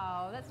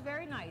 wow, that's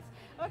very nice.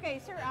 Okay,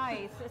 Sir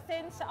Ice,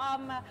 since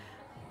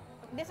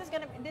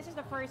this is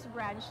the first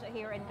branch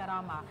here in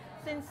Karama,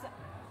 since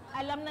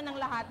alam na ng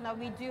lahat na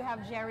we do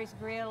have Jerry's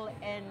Grill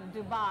in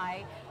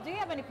Dubai, do you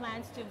have any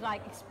plans to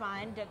like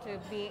expand to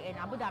be in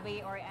Abu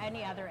Dhabi or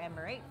any other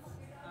Emirates?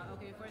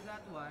 Okay, for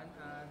that one,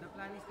 the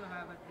plan is to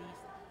have at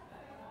least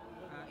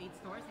 8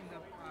 stores in the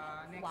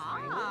next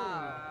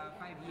Wow.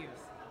 5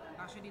 years.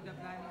 Actually, the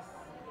plan is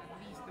at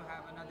least to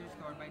have another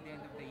store by the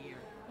end of the year.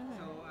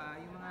 So,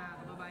 yung mga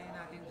kababayan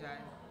natin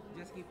dyan,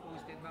 just keep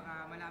posted.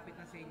 Baka malapit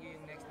na sa inyo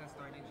yung next na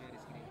store ng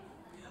Jerry's Grill.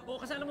 Oo,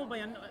 kasi alam mo ba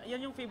yan,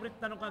 yan yung favorite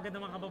tanong kagad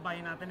ng mga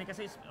kababayan natin.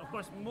 Kasi of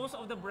course, most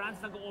of the brands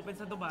nag-open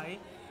sa Dubai.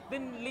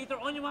 Then later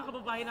on, yung mga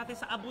kababayan natin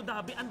sa Abu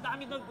Dhabi, ang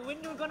dami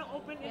when you're gonna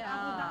open in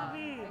Abu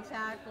Dhabi.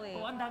 Exactly.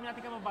 Oo, ang dami natin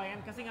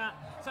kababayan. Kasi nga,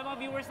 sa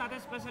mga viewers natin,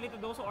 especially to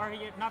those who are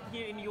here, not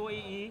here in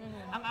UAE,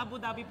 ang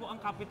Abu Dhabi po ang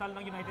capital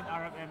ng United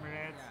Arab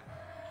Emirates.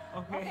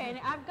 Okay, and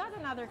I've got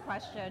another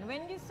question.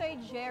 When you say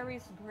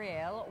Jerry's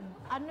Grill,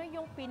 ano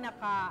yung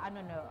pinaka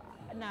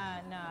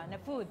na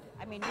food?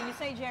 I mean, when you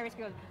say Jerry's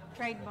Grill,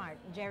 trademark,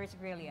 Jerry's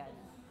Grill yan.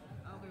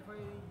 Okay, for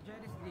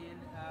Jerry's Grill,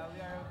 we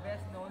are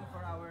best known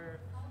for our,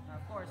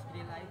 of course,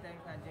 grill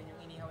items. Nandiyan yung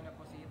inihaw na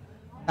pusit.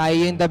 Tayo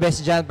yung the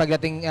best dyan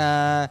pagdating,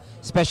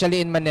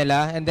 especially in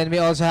Manila. And then we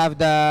also have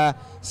the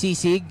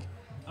sisig.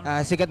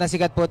 Sikat na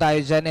sikat po tayo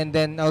dyan. And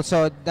then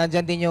also,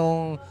 nandyan din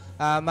yung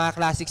mga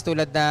classics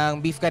tulad ng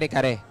beef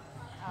kare-kare.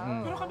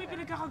 Pero kami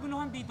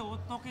pinagkakaguluhan dito,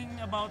 talking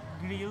about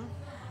grill,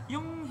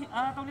 yung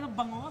tawag nito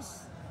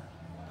bangus.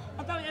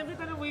 At every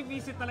time we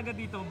visit talaga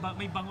dito,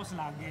 may bangus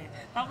lagi.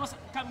 Tapos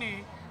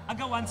kami,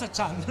 agawan sa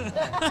tiyan.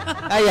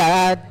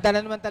 Dala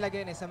naman talaga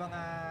yun sa mga,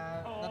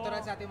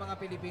 natural sa ating mga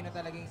Pilipino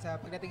talagang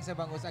pagdating sa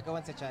bangus,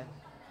 agawan sa tiyan.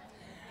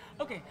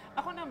 Okay,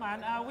 ako naman,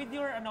 with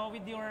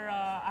your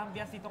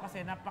ambience dito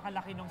kasi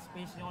napakalaki ng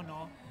space nyo, no?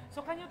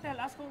 So can you tell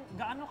us kung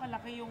gaano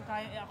kalaki yung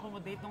kaya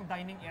i-accommodate ng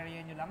dining area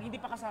nyo lang? Hindi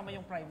pa kasama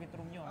yung private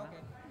room nyo,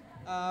 okay.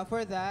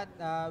 For that,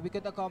 we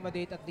could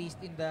accommodate at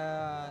least in the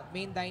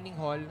main dining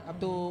hall up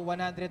to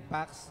 100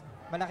 packs.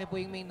 Malaki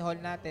po yung main hall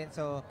natin,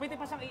 so... Pwede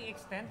pa siyang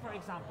i-extend, for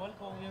example,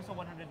 kung yung sa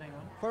 100 na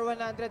yun? For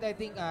 100, I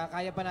think,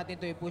 kaya pa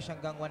natin ito i-push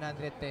hanggang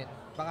 110.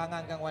 Baka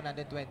nga hanggang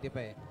 120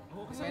 pa eh.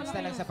 Depends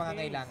na lang sa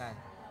pangangailangan.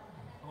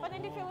 But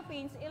in the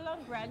Philippines,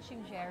 ilang branch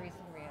yung Jerry's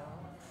Grill?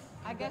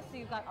 I guess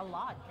you got a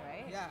lot,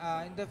 right?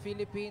 Yeah, in the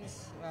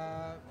Philippines,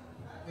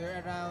 we're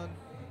around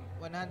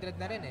 100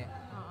 na rin eh.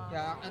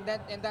 Yeah, and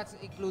that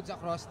includes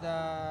across the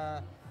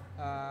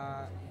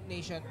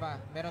nation pa.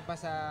 Meron pa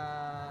sa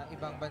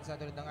ibang bansa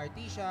tulad ng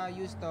Artesia,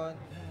 Houston,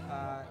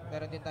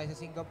 meron din tayo sa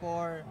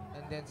Singapore,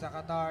 and then sa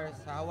Qatar,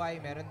 sa Hawaii,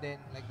 meron din,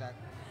 like that.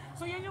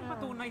 So yan yung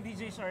patunay,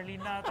 DJ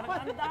Charlene, na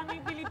talagang ang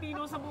daming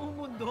Pilipino sa buong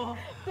mundo.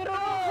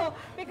 True!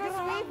 Because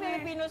we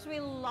Filipinos, we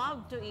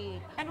love to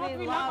eat. And what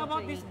we love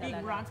about these big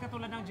brands,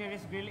 katulad ng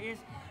Jerry's Grill, is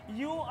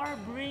you are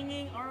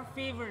bringing our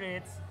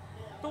favorites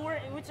to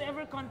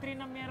whichever country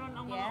na meron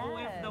ang mga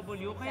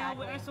OFW. Kaya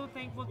we are so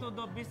thankful to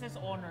the business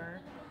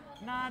owner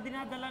na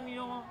dinadala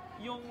niyo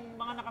yung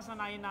mga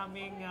nakasanayan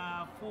naming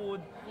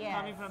food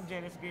coming from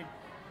Jerry's Grill.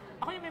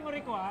 Ako yung memory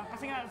ko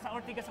kasi nga sa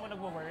Ortigas ako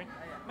nagwo-work.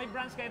 May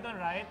branch kayo doon,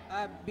 right?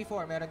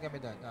 Before, meron kami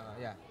doon.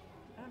 Yeah.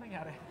 Ano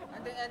nangyari?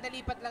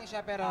 Nalipat lang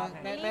siya pero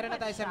meron na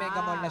tayo sa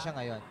Mega Mall na siya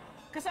ngayon.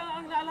 Kasi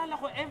ang naalala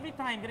ko, every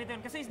time, ganito yun,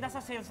 kasi nasa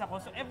sales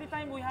ako, so every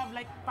time we have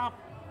like top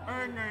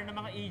earner na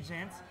mga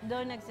agents,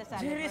 doon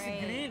nagsa-celebrate. Jerry's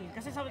Grill.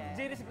 Kasi sa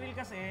Jerry's Grill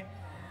kasi,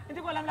 hindi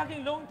ko alam,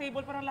 laging long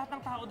table, parang lahat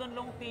ng tao doon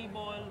long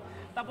table.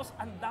 Tapos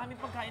ang daming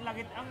pagkain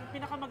lagi. Ang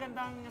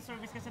pinakamagandang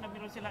service kasi na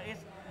meron sila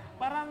is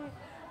parang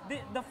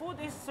the food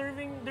is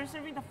they're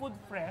serving the food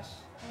fresh.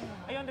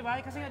 Ayun, di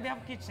ba? Kasi they have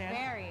kitchen.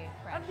 Very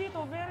fresh. At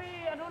dito,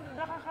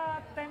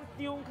 nakaka-tempt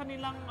yung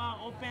kanilang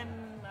open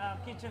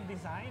kitchen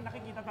design.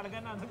 Nakikita talaga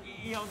na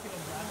nag-iihaw sila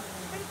dyan.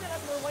 Can you tell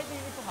us more, why do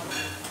you need to have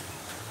it?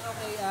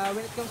 Okay,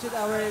 when it comes to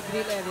our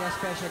grill area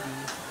especially,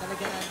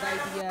 talagang the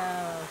idea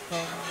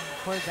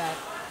for that,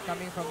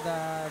 coming from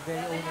the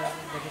very owner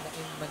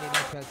in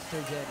Manila,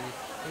 Sir Jerry,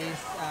 is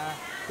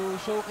to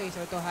showcase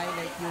or to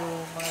highlight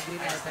yung mga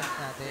grill items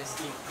natin.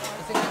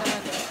 Kasi nga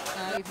naman,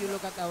 if you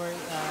look at our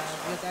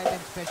grilled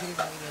items, especially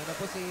ng inyo na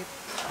pusit,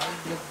 yung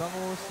grilled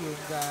bangus, yung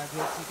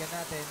grilled chicken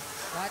natin,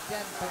 lahat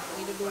yan, pag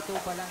niluluto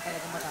pa lang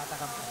talagang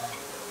matatakam ka na.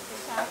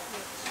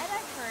 Exactly. And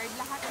I've heard,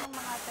 lahat ng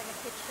mga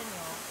taga-kitchen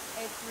nyo,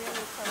 it's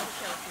really so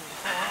showcase.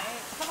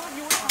 Sa mga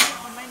viewers natin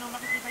online,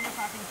 makikita nyo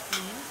sa ating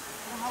screen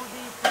kung how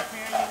they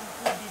prepare yung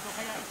food dito.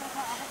 Kaya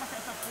ako kasi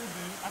as a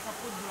foodie, as a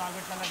food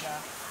vlogger talaga,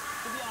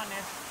 to be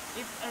honest,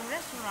 if a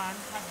restaurant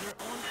has their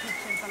own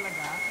kitchen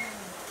talaga,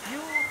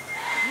 you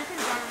can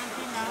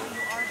guarantee na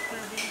you are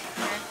serving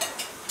fresh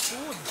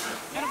food.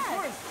 And of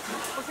course,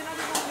 pag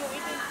sinabi mo you're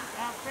eating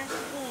fresh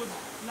food,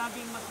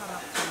 laging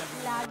masarap talaga.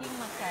 Laging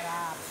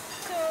masarap.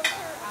 So,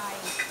 Sir I,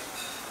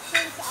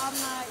 since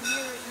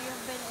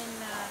you've been in,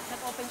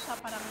 nag-open siya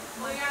parang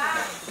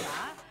months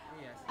siya,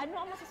 ano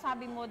ang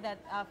masasabi mo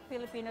that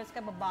Filipinos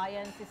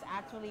kababayans is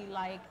actually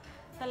like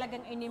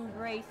talagang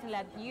in-embrace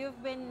nila? You've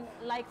been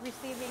like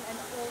receiving an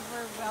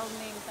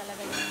overwhelming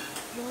talaga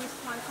yung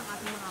response ng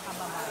ating mga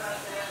kababayan.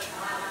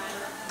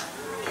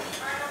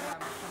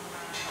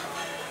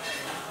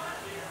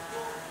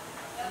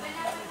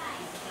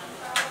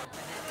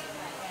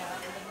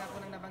 Tulad nga po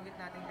nang nabanggit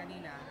natin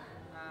kanina,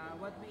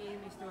 what we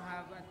aim is to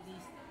have at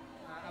least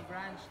a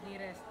branch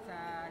nearest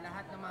sa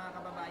lahat ng mga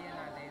kababayan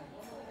natin,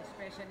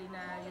 especially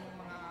na yung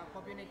mga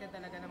populated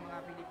talaga ng mga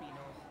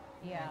Filipinos.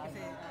 Yeah.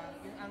 Kasi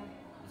ang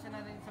isa na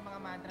rin sa mga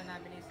mantra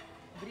namin is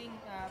bring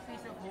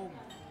peace of home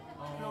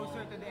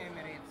closer to the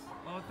Emirates.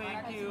 Oh,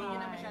 thank you. Hindi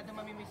na masyado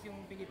mamimiss yung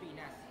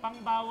Pilipinas.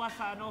 Pangbawas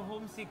sa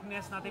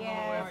homesickness natin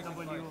mga Yes.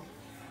 OFW.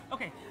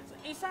 Okay, so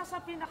isa sa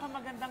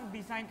pinakamagandang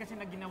design kasi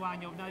na ginawa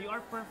nyo, na you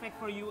are perfect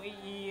for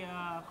UAE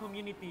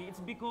community, it's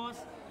because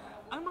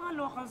ang mga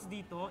locals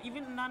dito,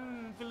 even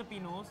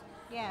non-Filipinos,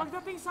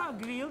 pagdating sa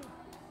grilled,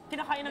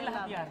 kinakain ng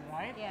lahat yan,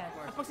 right? Yes.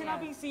 At pag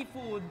sinabing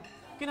seafood,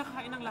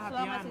 kinakain ng lahat As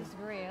long yan. as it's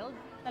grilled,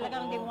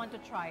 talagang they want to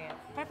try it.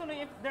 Kaya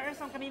tuloy, if there are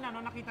some kanina,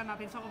 nakita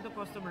natin some of the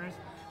customers,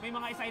 may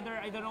mga is either,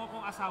 I don't know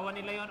kung asawa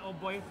nila yon o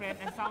boyfriend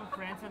and some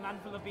friends na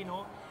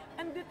non-Filipino,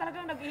 And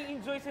talagang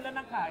nag-i-enjoy sila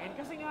ng kain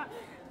kasi nga,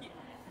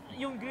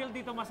 yung grill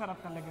dito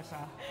masarap talaga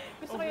siya.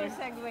 Gusto ko yung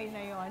segue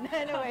na yon.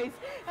 Anyways,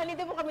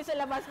 nandito po kami sa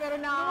labas pero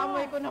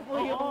nakakamoy ko na po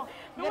yung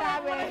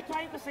grabe. What I'm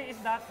trying to say is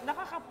that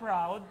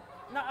nakaka-proud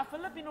na a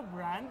Filipino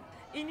brand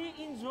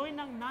ini-enjoy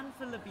ng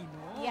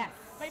non-Filipino. Yes.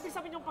 Kaya ibig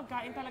sabihin yung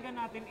pagkain talaga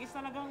natin is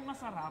talagang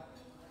masarap.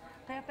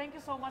 Kaya thank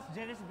you so much,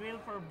 Gerry's Grill,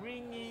 for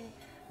bringing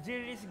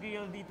Gerry's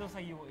Grill dito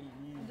sa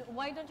UAE.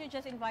 Why don't you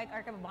just invite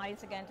our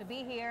kababayans again to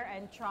be here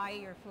and try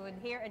your food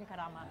here in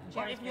Karama?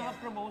 Or if you have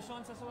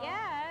promotions as well?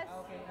 Yes!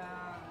 Okay,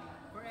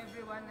 for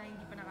everyone na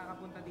hindi pa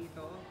nakakapunta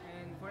dito,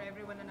 and for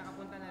everyone na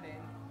nakapunta na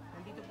rin,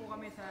 nandito po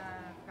kami sa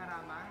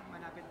Karama,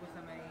 malapit po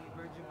sa may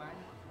Berjuman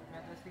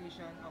Metro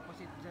Station,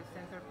 opposite just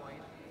Center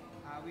Point.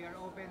 We are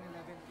open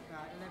 11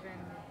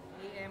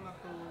 a.m. up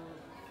to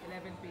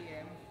 11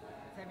 p.m.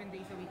 7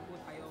 days a week po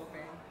tayo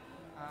open.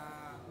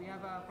 We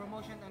have a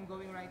promotion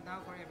ongoing right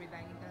now. For every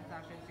dining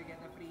transactions, you get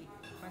a free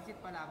pancit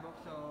palabok.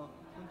 So,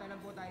 punta lang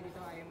po tayo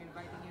dito. I am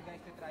inviting you guys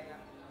to try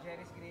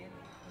Gerry's Grill.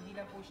 Hindi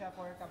lang po siya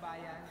for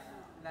kabayan.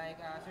 Like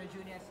Sir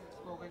Juni has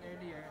spoken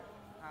earlier,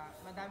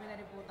 madami na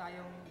rin po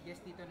tayong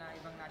guest dito na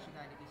ibang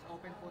nationalities.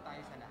 Open po tayo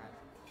sa lahat.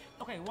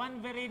 Okay,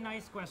 one very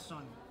nice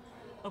question.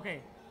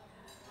 Okay,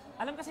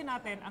 alam kasi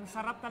natin, ang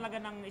sarap talaga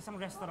ng isang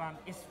restaurant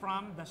is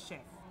from the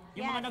chef.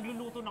 Yung Yes. mga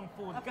nagluluto ng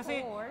food. Of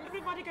Kasi course.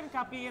 everybody can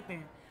copy it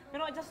eh.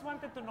 Pero I just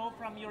wanted to know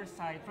from your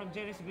side, from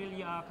Gerry's Grill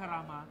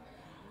Karama,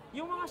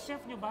 yung mga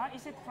chef nyo ba,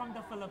 is it from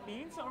the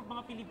Philippines or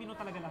mga Pilipino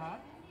talaga lahat?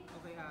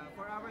 Okay,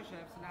 for our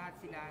chefs, lahat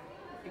sila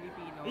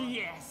Filipino.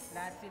 Yes!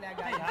 Lahat sila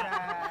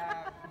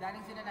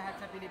galing sila lahat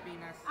sa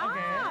Pilipinas.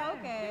 Okay.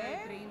 Okay. They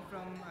are trained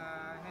from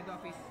head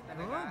office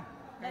talaga.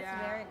 That's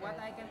Kaya very good. what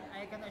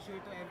I can assure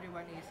to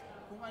everyone is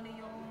kung ano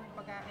yung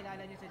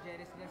pagkakilala nyo sa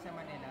Gerry's Grill sa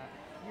Manila,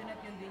 yun at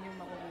yun din yung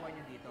makukuha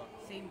nyo dito.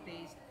 Same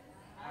taste,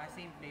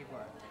 same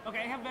flavor.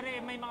 Okay,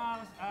 may mga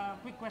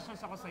quick questions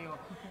ako sa'yo.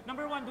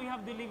 Number one, do you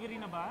have delivery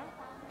na ba?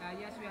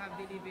 Yes, we have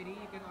delivery.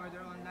 You can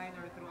order online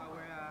or through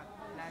our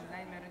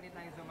landline. Meron din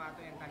tayong Zomato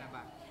and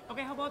Talaba.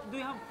 Okay, how about,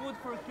 do you have food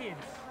for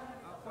kids?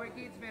 For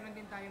kids, meron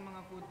din tayong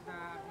mga food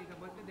na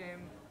applicable to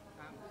them.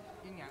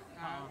 Yun nga,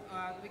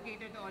 we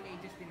cater to all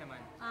ages din naman.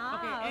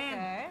 Okay,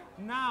 and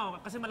now,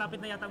 kasi malapit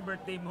na yata ang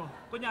birthday mo.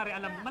 Kunyari,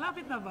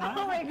 malapit na ba?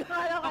 Oh my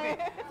God, okay.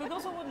 So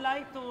those who would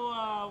like to,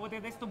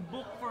 to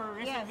book for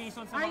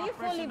reservations sa Are mga you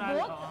fully personal,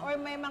 booked or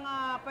may mga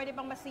pwede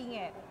pang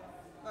masingit?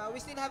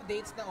 We still have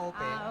dates na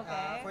open.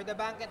 Okay. For the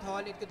banquet hall,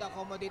 it could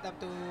accommodate up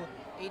to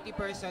 80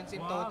 persons in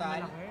Wow,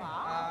 total. malaki.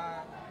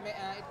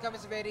 It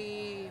comes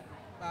very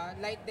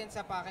light din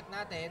sa packet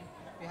natin.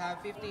 We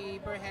have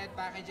 50 per head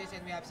packages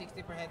and we have 60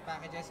 per head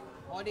packages.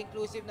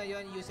 All-inclusive na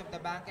yon, use of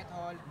the banquet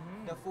hall,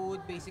 the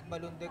food, basic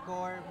balloon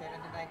decor, meron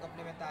din tayong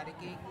complimentary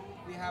cake.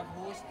 We have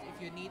host if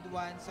you need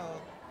one. So,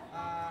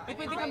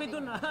 pwede kami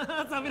dun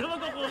Sabi na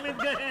magko-comment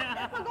ka.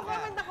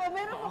 Magko-comment ako,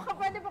 meron po ka,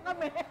 pwede pa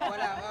kami.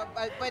 Wala,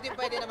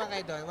 pwede naman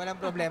kayo doon. Walang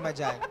problema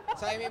dyan.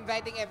 So, I'm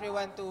inviting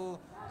everyone to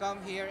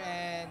come here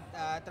and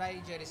try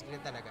Gerry's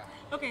Grill talaga.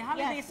 Okay,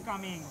 holidays Yes.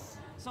 coming.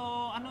 So,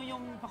 ano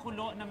yung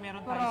pakulo na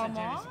meron tayo sa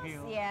Gerry's Promos?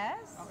 Grill?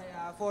 Yes. Okay,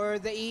 for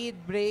the Eid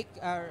break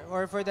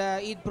or for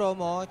the Eid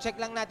promo, check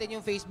lang natin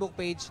yung Facebook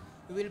page.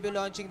 We will be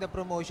launching the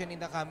promotion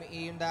in the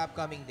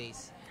upcoming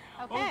days.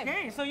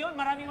 Okay, so yun,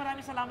 maraming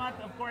salamat.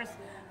 Of course,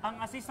 ang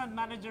assistant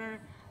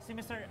manager si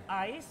Mr.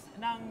 Ice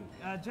ng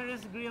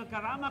Gerry's Grill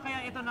Karama.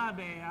 Kaya ito na,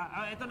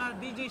 ito na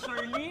DJ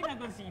Shirley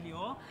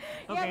Nagoncillo.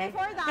 Yeah,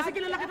 before that, Kasi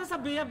kilala kita sa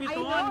Bia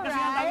Biton. I know, kasi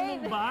ang dami right?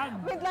 mong bag.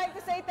 We'd like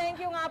to say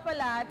thank you nga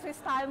pala to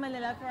Style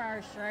Manila for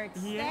our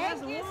shirts. Yes,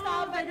 Thank you, wow,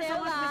 Style thank you so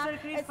much, Manila. Mr.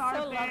 Chris It's so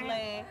Tarte.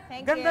 lovely.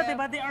 Thank Ganda, you.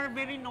 diba? They are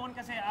very known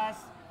kasi as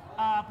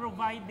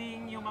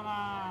providing yung mga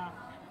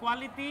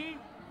quality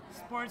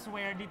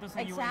sportswear dito sa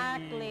UAE.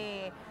 Exactly.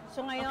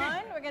 So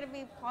ngayon, we're gonna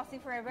be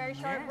pausing for a very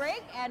short Yes.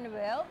 break and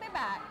we'll be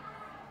back.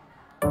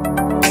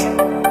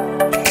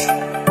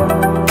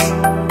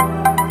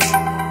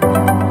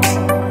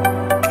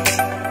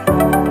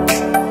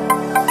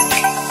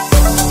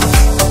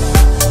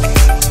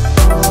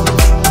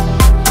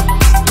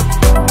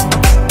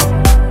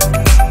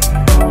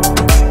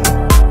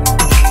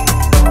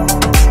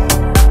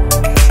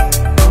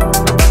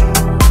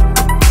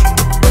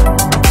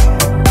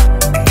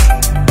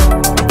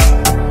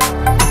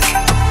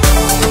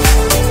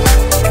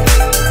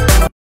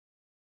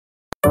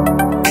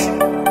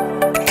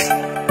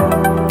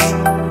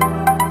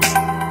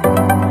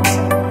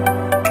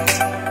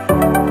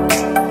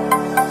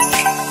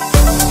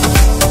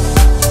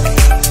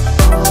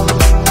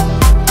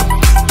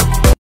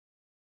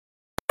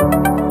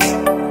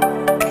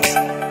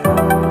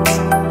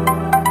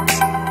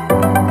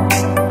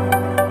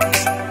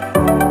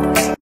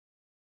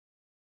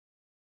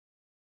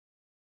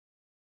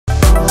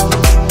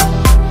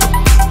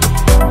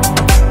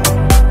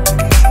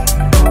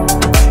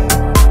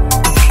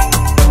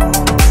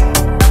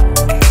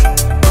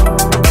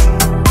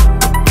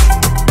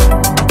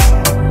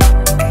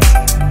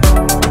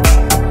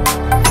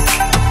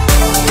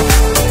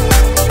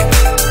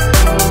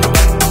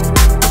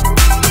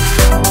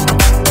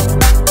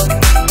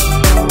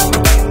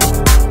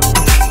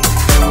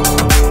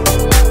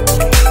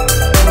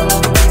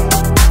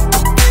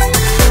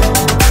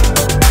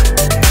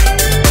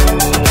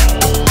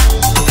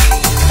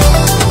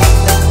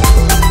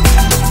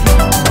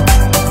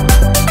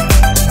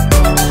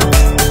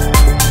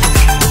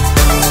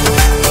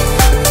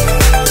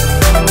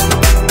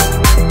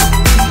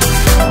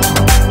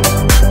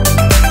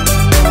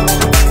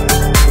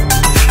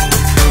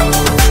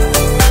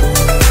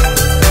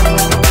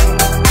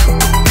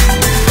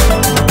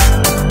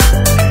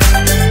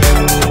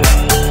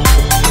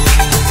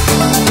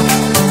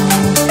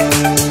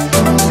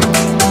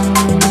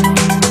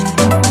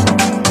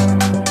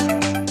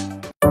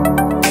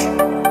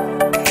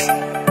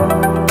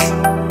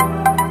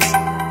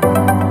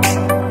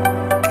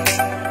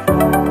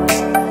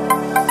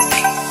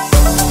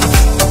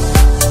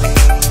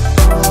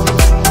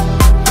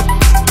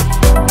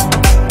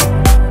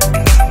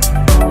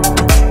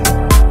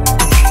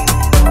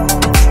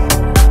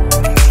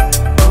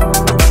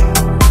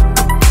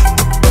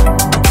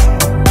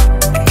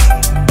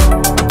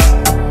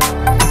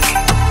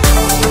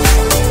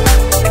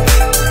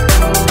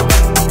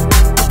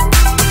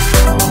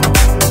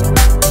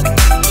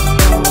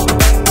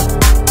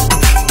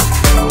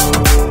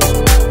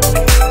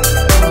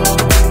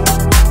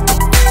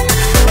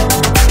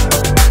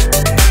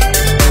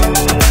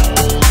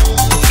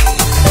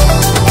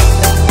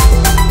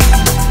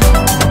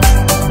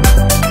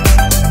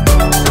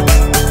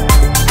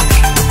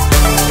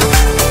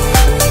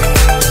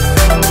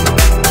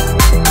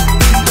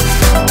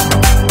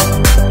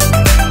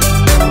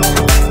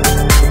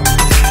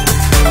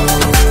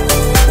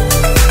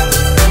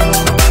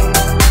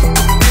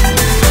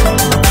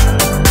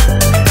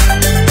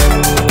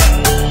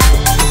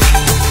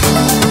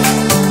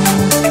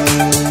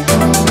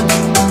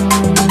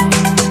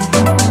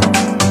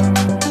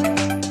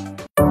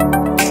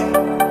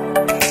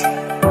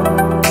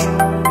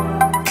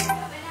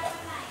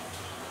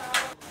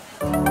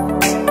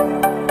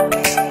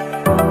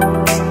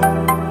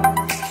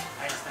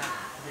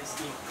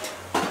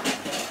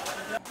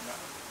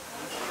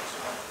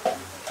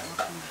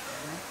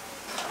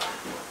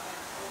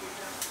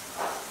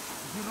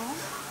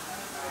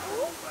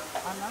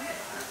 Alam?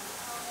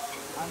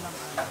 Alam,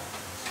 alam.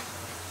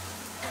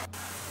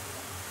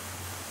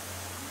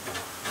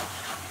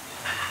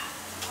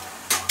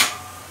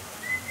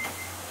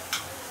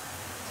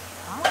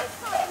 Oh,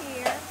 it's not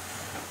here.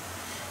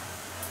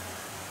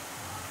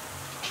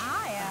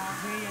 Ah, yeah.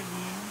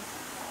 Jaylin.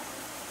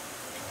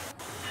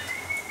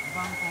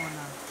 Bangko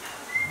na.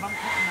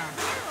 Bangko na.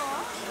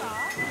 Oh,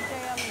 stop.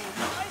 Jelly.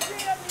 Ay,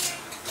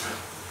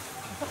 Jaylin!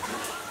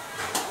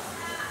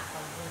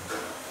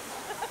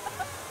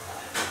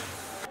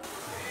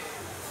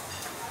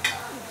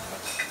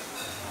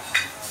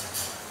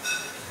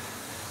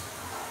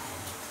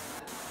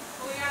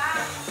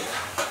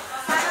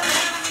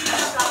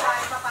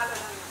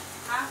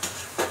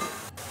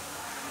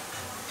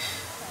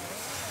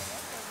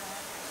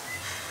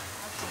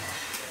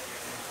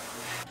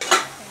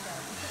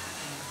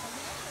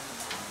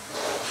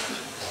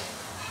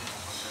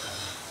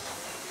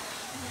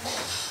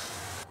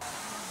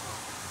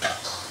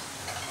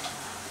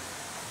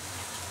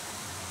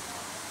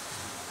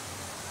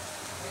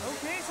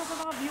 Okay, so sa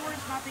mga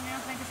viewers natin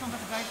ngayon, thank you so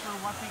much guys for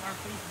watching our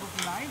Facebook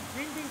Live.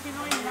 Trending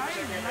Pinoy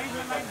Live. Live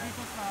na live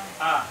dito sa...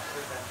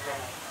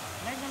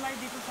 Live na live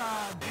dito sa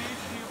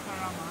Jerry's Grill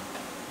Carama.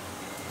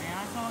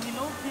 Ayan, so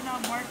hello kina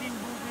Martin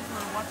Buhes who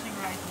are watching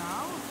right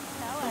now.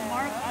 Hello. To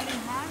Mark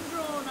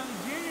Alejandro ng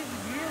Jerry's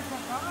Grill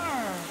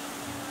Qatar.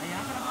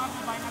 Ayan, sa mga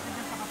kababayan natin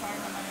dyan sa Qatar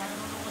na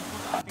nanonood po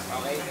sa ating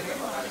live.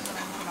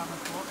 Maraming salamat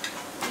po.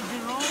 To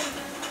Jerome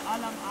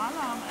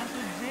Alam-Alam and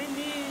to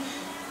Jenny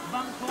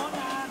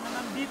Bangkona na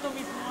nandito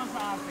mismo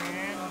sa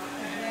atin.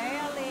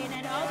 Jaylin.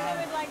 And also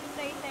we'd like to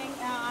say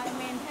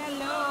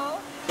hello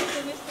to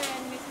Mr.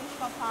 and Mrs.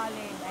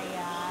 Papalid.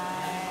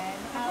 Ayan.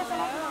 At sa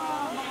lahat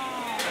Hello. ng mga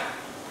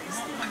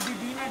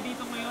magdi-dinner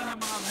dito ngayon ng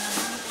mga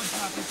nanonood sa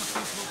atin sa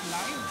Facebook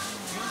Live.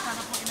 Yun,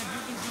 sana po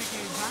nag-enjoy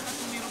kayo dyan. At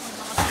kung meron po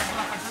yung mga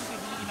sobra pa dyan,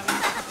 pwede nyo ilagay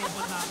nyo sa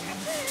table namin.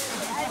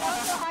 And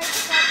also hi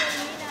to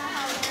Catalina.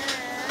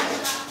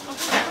 Hello.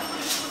 Okay,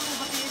 gusto ko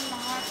batiin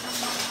lahat ng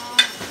mga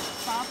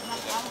staff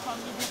ng Alpha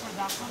Media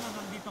Production na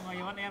nandito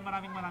ngayon. Ayan,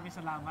 maraming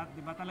salamat.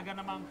 Diba? Talaga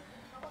namang,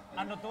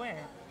 ano to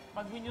eh.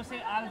 Pag when you say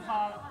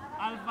Alpha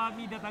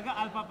Media taga,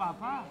 Alpha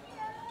Papa.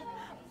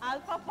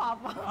 Alpha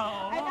Papa.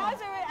 Oo. And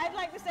also, I'd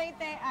like to say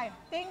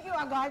thank you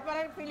agad.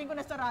 Parang feeling ko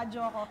na sa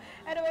radyo ako.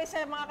 Anyway,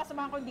 sa mga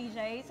kasamahan kong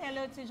DJs,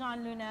 hello to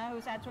John Luna,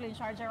 who's actually in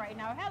charge right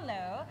now.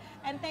 Hello.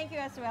 And thank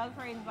you as well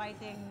for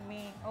inviting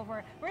me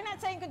over. We're not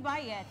saying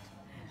goodbye yet.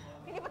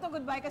 Hindi pa to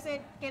goodbye kasi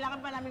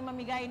kailangan pa namin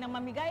mamigay ng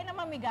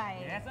mamigay.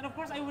 Yes, and of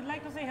course, I would like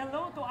to say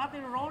hello to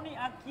Ate Ronnie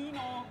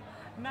Aquino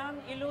ng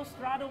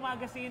Ilustrado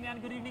Magazine. And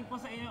good evening po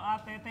sa inyo,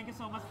 ate. Thank you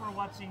so much for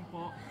watching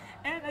po.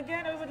 And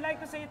again, I would like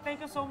to say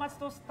thank you so much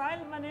to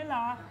Style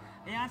Manila.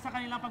 Ayan, sa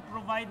kanilang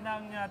pag-provide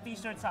ng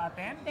t-shirt sa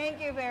atin. Thank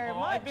you very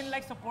Oo, much. I've been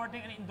like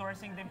supporting and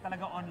endorsing them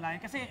talaga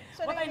online. Kasi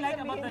So, what I like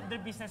sabihin- about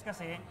their business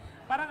kasi,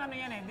 parang ano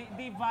yan eh,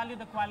 they value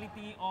the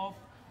quality of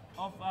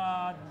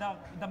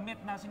the meat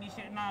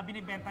na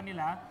binibenta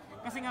nila.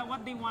 Kasi nga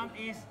what they want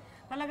is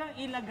talagang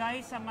ilagay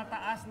sa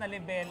mataas na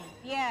level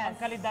Yes. ang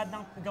kalidad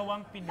ng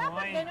gawang Pinoy.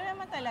 Dapat gano'n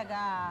naman talaga.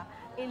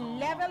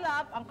 I-level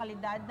up ang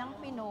kalidad ng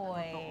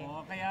Pinoy.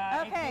 Oo,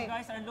 kaya if Okay. you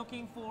guys are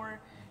looking for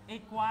a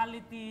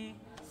quality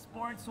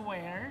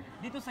sportswear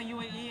dito sa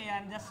UAE,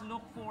 ayan, just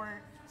look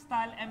for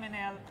Style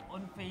MNL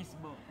on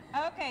Facebook.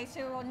 Okay,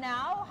 so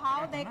now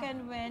how Eto they na. can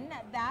win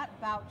that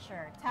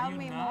voucher? Tell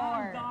Ayun me na,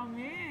 more. Ang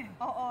dami.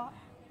 Oo.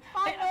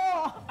 Paano?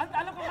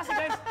 Alam ko kasi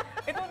guys,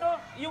 ito no,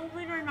 yung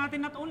winner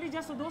natin, not only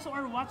just to those who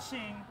are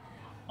watching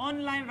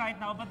online right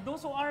now, but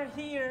those who are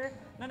here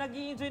na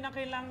nag-i-enjoy na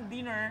kailang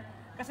dinner,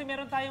 kasi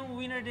meron tayong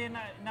winner din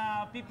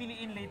na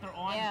pipiliin later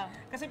on. Yeah.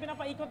 Kasi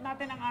pinapaikot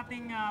natin ang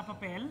ating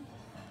papel.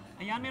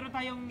 Ayan, meron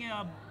tayong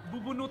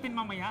bubunutin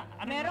mamaya.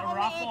 Ano Meron yung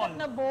umiikot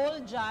na bowl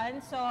dyan,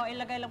 so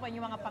ilagay lang po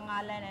yung mga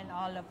pangalan and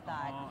all of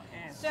that. Oh,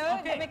 yes. So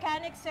Okay. the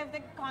mechanics of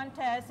the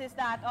contest is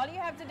that all you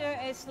have to do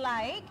is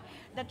like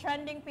the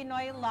Trending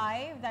Pinoy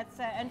Live, that's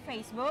on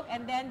Facebook,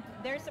 and then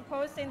there's a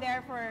post in there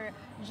for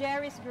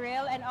Jerry's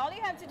Grill, and all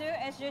you have to do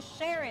is just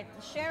share it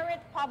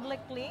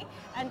publicly,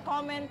 and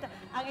comment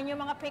ang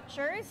inyong mga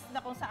pictures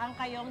na kung saan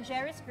kayong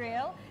Jerry's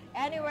Grill,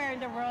 anywhere in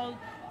the world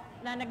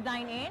na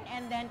nag-dine in,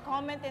 and then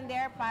comment in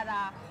there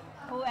para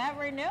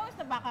whoever knows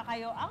na baka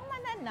kayo ang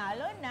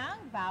mananalo ng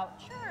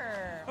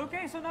voucher.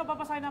 Okay, so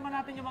napapasahin naman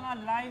natin yung mga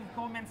live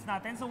comments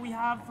natin. So we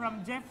have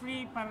from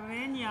Jeffrey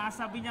Parreña,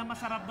 sabi niya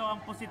masarap daw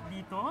ang pusit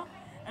dito.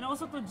 And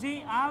also to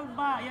J.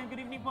 Alba, ayan, good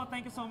evening po,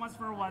 thank you so much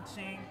for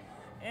watching.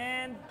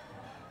 And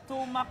to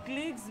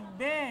Macligs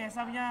Be,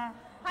 sabi niya,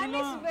 Hi,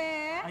 hello. Miss Be.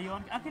 Ayun,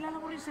 kilala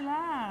mo rin sila.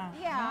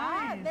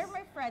 Yeah, Nice. they're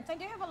my friends. I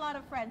do have a lot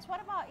of friends. What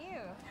about you?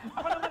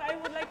 Ako naman, I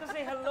would like to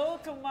say hello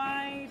to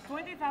my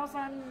 20,000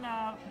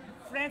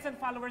 friends and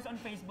followers on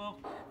Facebook,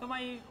 to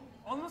my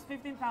almost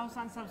 15,000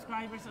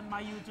 subscribers on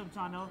my YouTube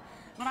channel.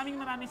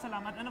 Maraming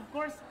salamat. And of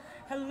course,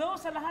 hello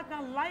sa lahat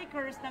ng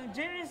likers ng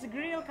Jerry's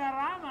Grill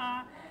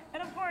Carama,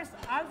 and of course,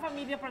 Alpha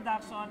Media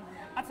Production,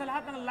 at sa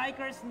lahat ng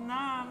likers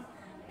ng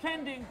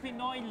Trending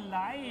Pinoy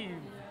Live.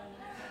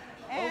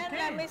 And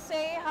Okay. let me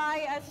say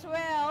hi as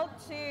well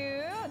to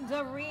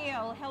The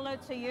Real, hello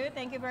to you.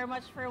 Thank you very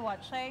much for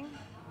watching.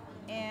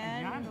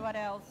 And Ayan. what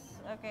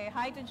else? Okay,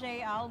 hi to Jay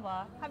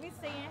Alba. Have you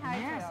seen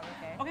hi to Yes.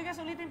 Okay. Okay guys,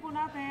 ulitin po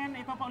natin.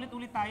 Ito pa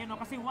ulit-ulit tayo, no?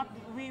 Kasi what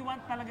we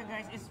want talaga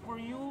guys is for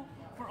you,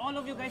 for all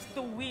of you guys to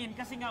win.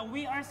 Kasi nga,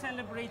 we are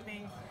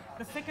celebrating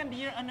the second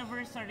year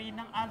anniversary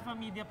ng Alpha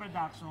Media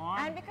Production.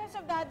 And because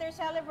of that, they're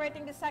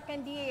celebrating the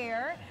second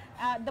year.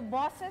 The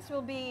bosses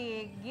will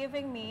be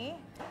giving me,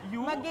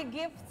 You?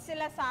 mag-gift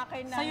sila sa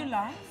akin ng, Sa'yo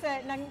lang?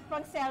 ng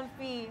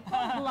pang-selfie,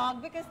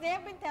 pang-vlog, because they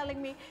have been telling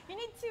me, you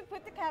need to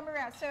put the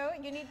camera, so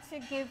you need to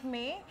give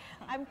me.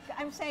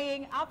 I'm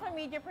saying, Alpha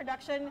Media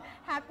Production,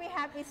 happy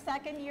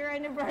second year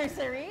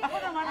anniversary. Ako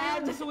naman,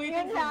 I'm just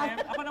waiting yun for lang.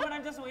 them. Ako naman,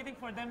 I'm just waiting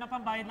for them na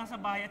pambayad lang sa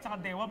bahay at saka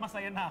dewa,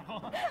 masaya na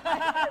ako.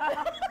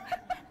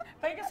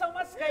 Thank you so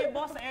much kay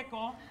Boss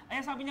Echo.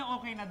 Ayan, sabi niya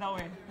okay na daw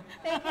eh.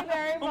 Thank you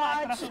very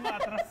much.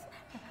 Umatras.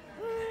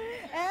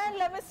 And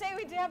let me say,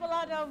 we do have a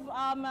lot of,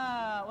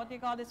 what do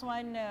you call this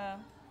one,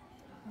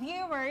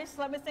 viewers.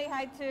 Let me say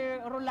hi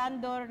to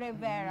Rolando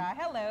Rivera.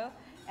 Hello.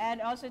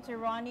 And also to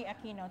Ronnie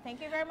Aquino. Thank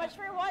you very much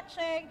for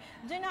watching.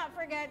 Do not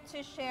forget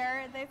to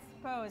share this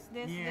post,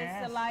 this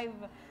live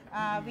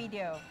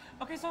video.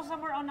 Okay, so some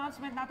more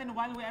announcement natin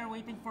while we are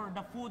waiting for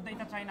the food na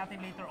itatry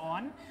natin later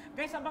on.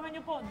 Guys, abangan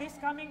nyo po, this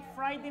coming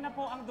Friday na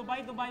po ang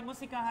Dubai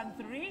Musikahan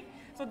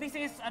 3. So this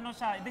is,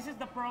 this is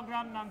the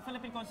program ng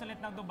Philippine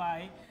Consulate ng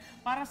Dubai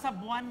para sa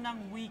buwan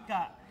ng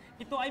wika.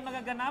 Ito ay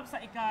magaganap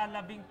sa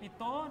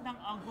ika-17 ng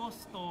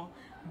Agosto,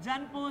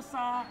 dyan po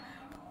sa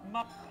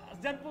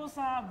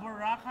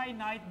Boracay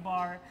Night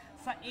Bar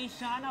sa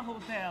Asiana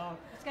Hotel.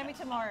 It's gonna be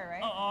tomorrow,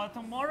 right? Oo,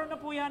 tomorrow na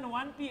po yan,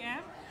 1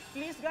 p.m.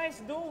 Please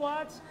guys, do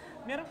watch.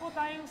 Meron po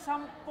tayong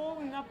 10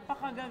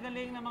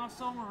 napakagagaling na mga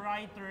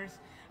songwriters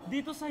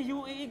dito sa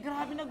UAE.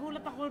 Grabe,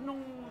 nagulat ako nung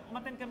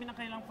maten kami ng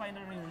kanilang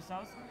final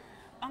rehearsals.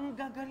 Ang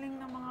gagaling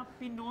ng mga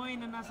Pinoy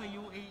na nasa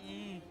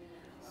UAE.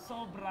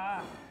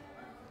 Sobra.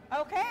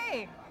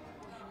 Okay.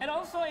 And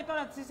also, ito,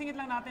 sisingit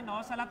lang natin,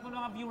 no, sa lahat po ng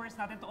mga viewers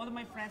natin, to all of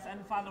my friends and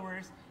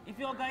followers, if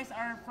you guys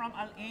are from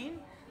Al Ain,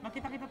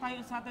 magkita-kita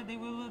tayo on Saturday,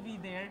 we will be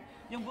there.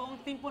 Yung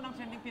buong team po ng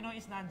Trending Pinoy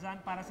is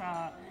nandyan para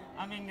sa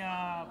aming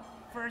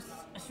first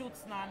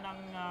shoots na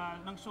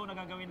ng show na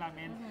gagawin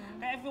namin.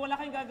 Kaya if wala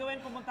kayong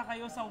gagawin, pumunta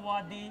kayo sa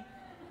Wadi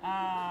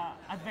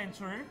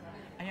Adventure.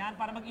 Ayan,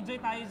 para mag-enjoy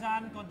tayo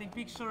dyan, konting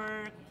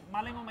picture,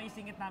 malay mo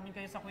maisingit namin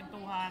kayo sa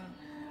kwentuhan.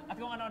 At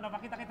kung ano,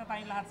 makita-kita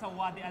tayong lahat sa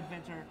Wadi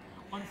Adventure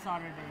on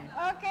Saturday.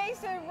 Okay,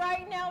 so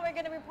right now we're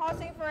going to be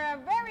pausing for a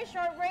very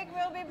short break.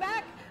 We'll be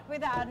back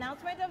with the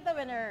announcement of the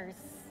winners.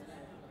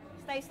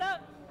 Stay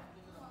stuck.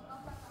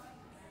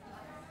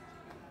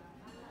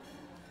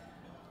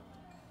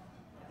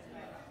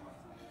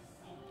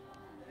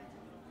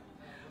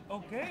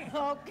 Okay.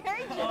 Okay,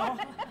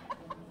 John.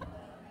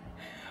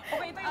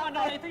 Okay,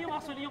 ito yung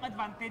actually yung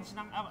advantage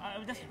ng,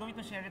 I'm just going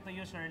to share it to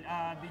you,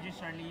 DJ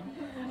Charlene.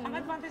 Ang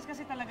advantage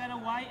kasi talaga na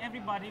why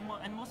everybody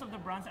and most of the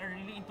brands are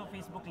really into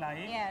Facebook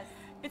Live. Yes.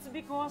 It's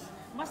because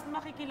mas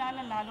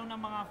makikilala lalo ng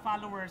mga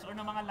followers or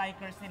ng mga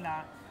likers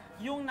nila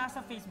yung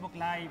nasa Facebook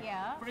Live.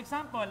 Yeah. For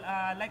example,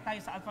 like tayo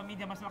sa Alpha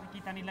Media, mas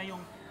makikita nila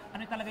yung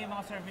ano talaga yung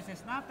mga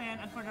services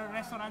natin. And for the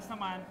restaurants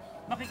naman,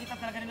 makikita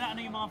talaga nila ano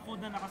yung mga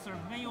food na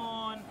nakaserve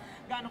ngayon,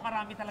 gaano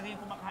karami talaga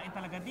yung kumakain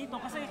talaga dito.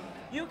 Kasi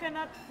you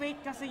cannot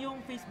fake kasi yung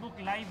Facebook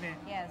Live eh.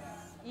 Yes,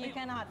 you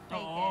cannot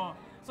fake Oo.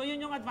 it. So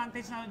yun yung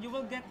advantage na you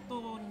will get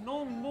to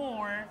know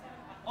more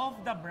of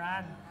the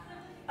brand.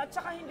 At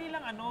saka hindi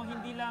lang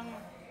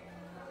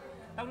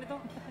tawag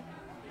nito?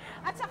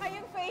 At saka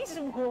yung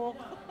Facebook.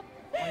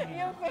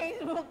 Yung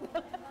Facebook.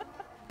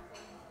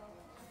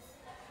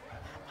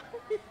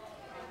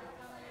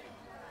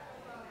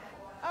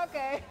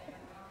 Okay.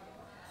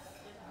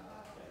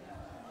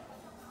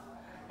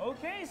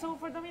 Okay, so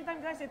for the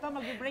meantime guys, ito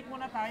mag-break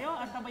muna tayo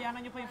at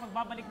tabayanan nyo pa yung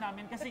pagbabalik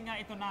namin kasi nga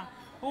ito na,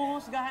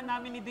 huhusgahan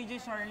namin ni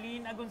DJ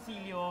Charlene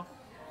Agoncillo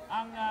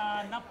ang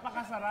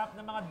napakasarap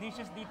na mga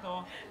dishes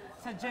dito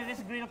sa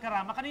GERRY'S Grill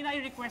Karama. Kanina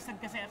ay requested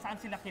kasi saan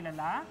sila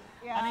kilala,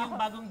 ano yung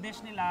bagong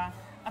dish nila,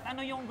 at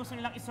ano yung gusto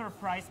nilang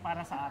i-surprise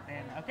para sa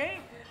atin. Okay?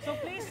 So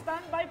please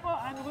stand by po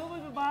and we will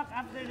be back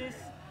after this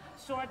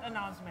short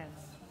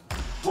announcements.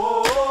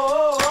 Whoa,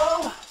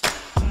 whoa,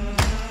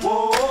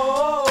 whoa,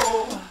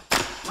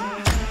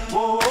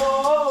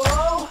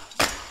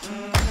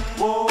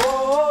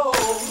 whoa.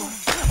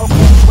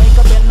 Okay, wake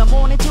up in the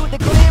morning to the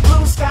clear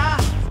blue sky.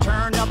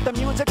 Turn up the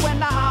music when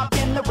I hop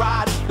in the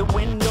ride. The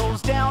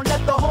windows down,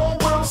 let the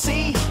whole world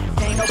see.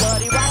 Ain't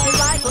nobody rocking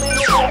like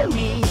little old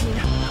me.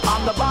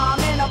 I'm the bomb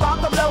and about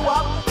to blow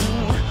up.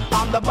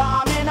 I'm the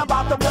bomb and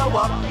about to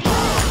blow up.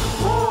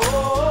 Whoa,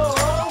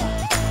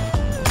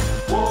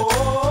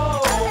 whoa.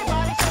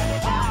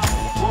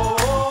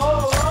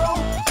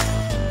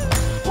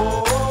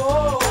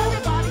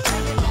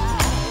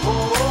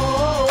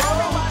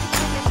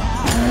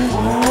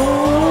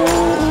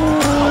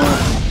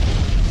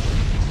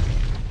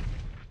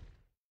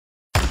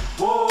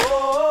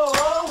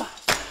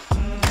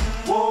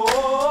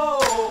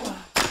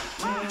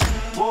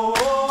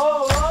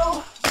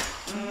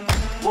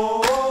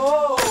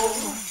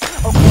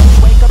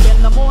 Wake up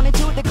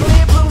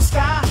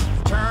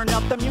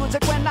the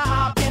music when I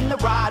hop in the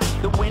ride.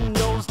 The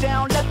windows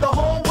down, let the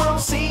whole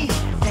world see.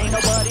 Ain't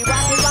nobody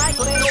rocking like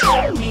little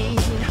old me.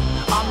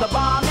 I'm the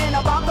bomb and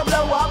about to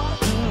blow up.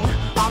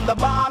 I'm the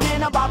bomb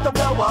and about to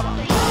blow up.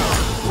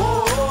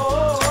 Whoa,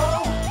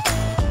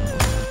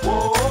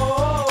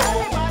 whoa,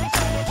 everybody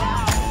sing it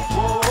now.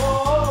 Whoa,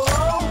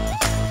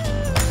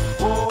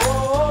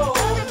 whoa,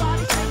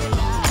 everybody sing it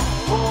now.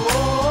 Whoa,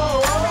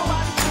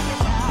 everybody sing it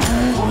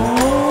now.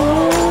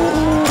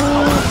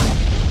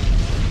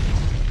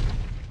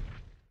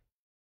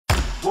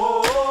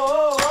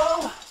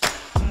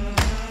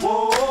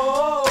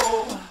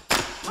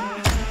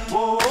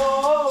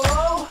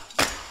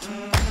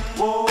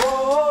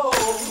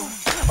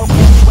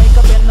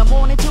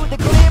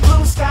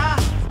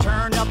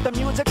 The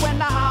music when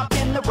I hop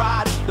in the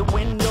ride. The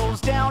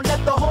windows down,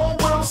 let the whole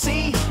world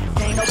see.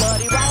 Ain't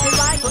nobody rocking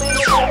like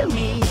little old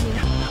me.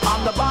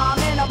 I'm the bomb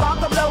and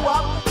about to blow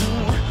up.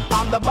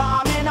 I'm the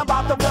bomb and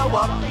about to blow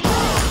up.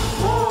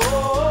 Whoa,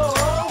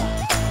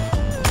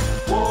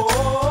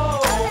 whoa,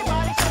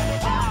 everybody sing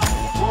it now.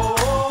 Whoa,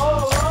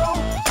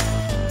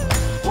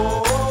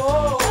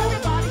 whoa,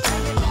 everybody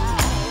sing it now.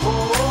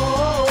 Whoa,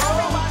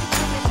 everybody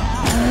sing it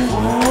now.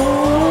 Whoa.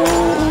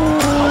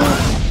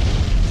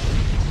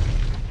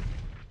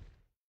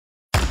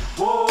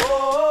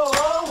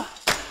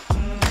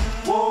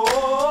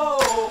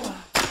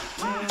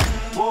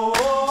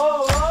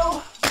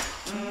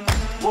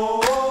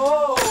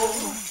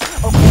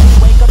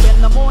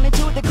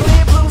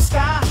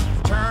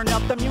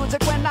 The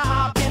music when I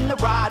hop in the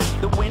ride.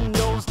 The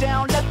windows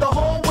down, let the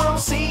whole world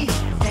see.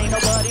 Ain't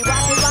nobody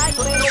rocking like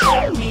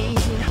little old me.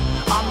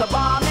 I'm the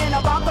bomb and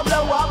about to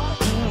blow up.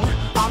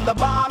 I'm the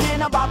bomb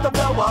and about to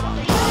blow up.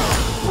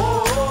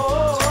 Whoa,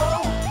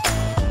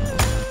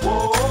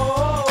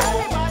 whoa,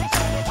 everybody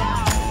sing it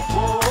now.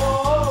 Whoa.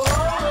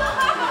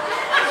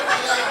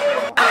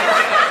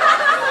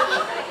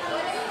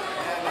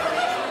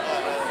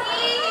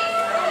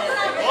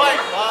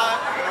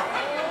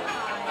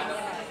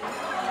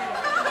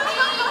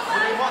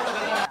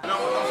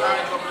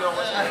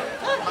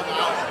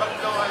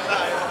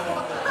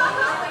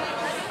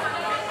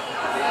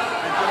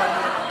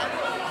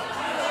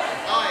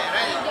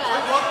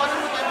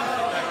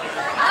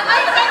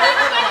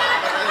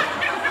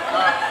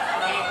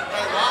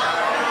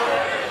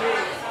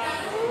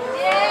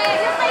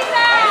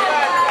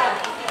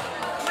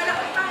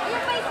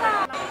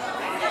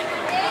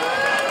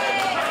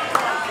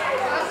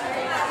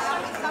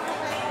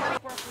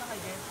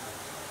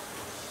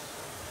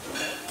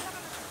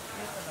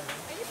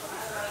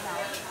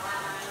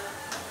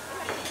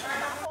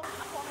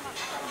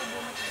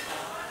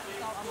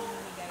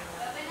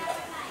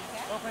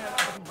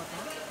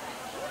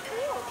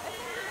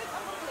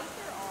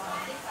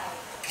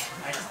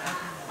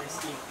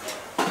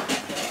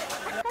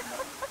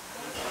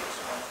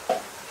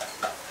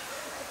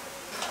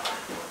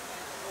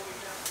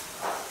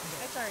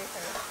 Sorry,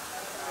 sir.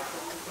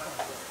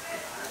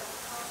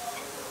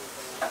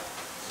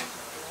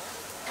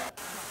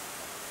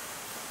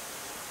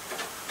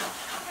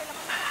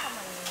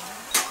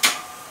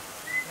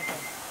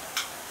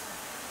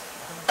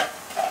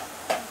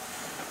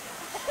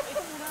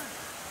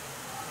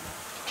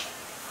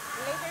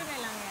 Later na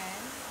lang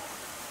yan.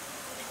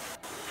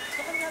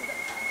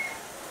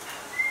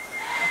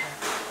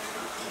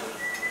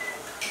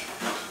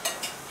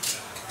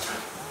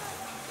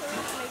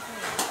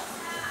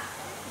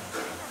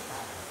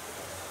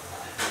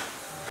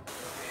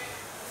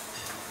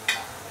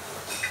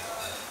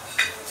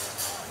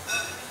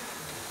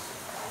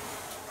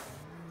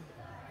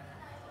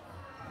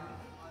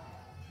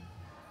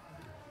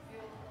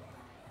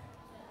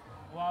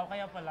 Wow,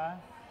 kaya pala.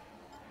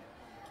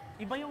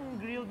 Iba yung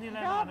grilled nila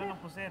na ano ng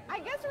puset.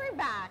 I guess we're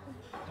back.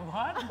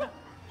 What?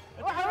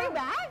 Are we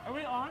back? Are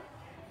we on?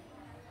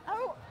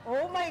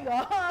 Oh my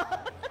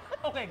God!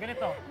 Okay,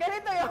 ganito.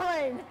 Ganito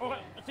yun. Okay,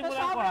 So simulan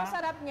ko sobrang ha.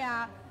 sarap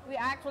niya, we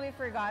actually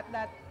forgot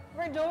that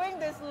we're doing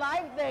this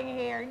live thing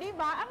here. Di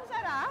ba? Ang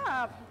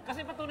sarap!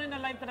 Kasi patunay na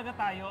live talaga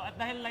tayo at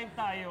dahil live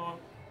tayo,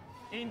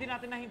 eh, hindi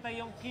natin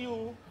nahintay yung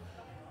queue.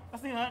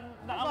 Kasi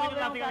naamoy na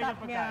natin kayo ng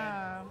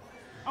pagkain.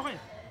 Okay.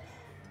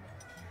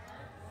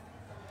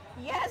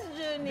 Yes,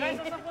 Junie! Guys,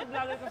 as a food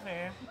vlogger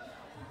kasi,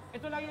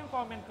 ito lagi yung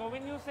comment ko.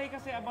 When you say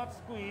kasi about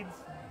squids,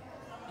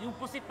 yung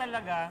pusit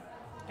talaga,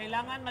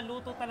 kailangan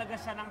maluto talaga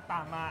siya ng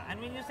tama.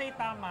 And when you say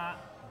tama,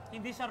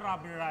 hindi siya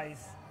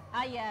rubberized.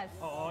 Ah, yes.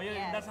 Oo, yun,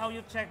 Yes. that's how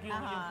you check yung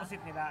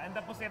pusit nila. And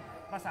the pusit,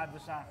 pasado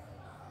siya.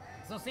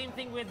 So same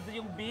thing with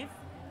yung beef.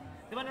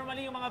 Di ba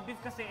normally yung mga beef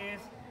kasi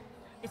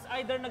is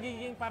either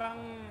nagiging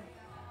parang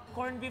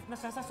corned beef na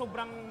siya sa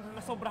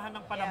nasobrahan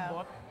ng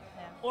palambot,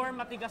 or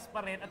matigas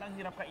pa rin at ang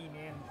hirap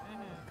kainin.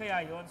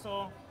 Kaya yun.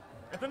 So,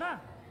 ito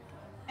na.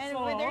 And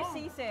with their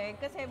sisig,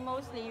 kasi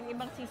mostly yung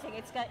ibang sisig,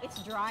 it's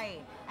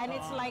dry. And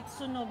it's like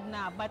sunog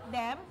na. But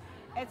them,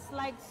 it's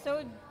like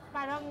so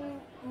parang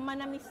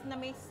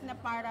manamis-namis na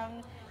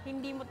parang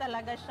hindi mo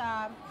talaga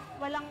siya,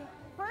 walang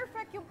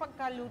perfect yung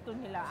pagkaluto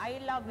nila.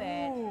 I love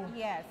it. Ooh.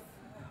 Yes.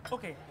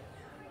 Okay.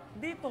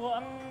 Dito,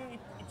 ang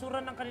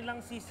itsura ng kanilang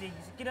sisig,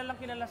 kilalang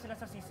kilala sila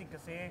sa sisig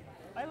kasi.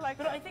 I like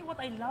Pero I think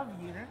what I love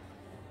here,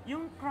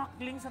 yung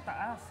crackling sa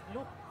taas.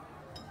 Look.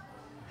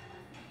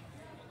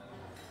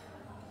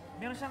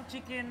 Meron siyang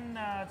chicken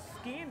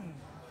skin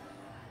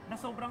na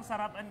sobrang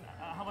sarap. And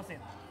how was it?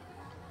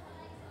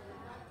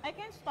 I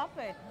can't stop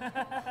it.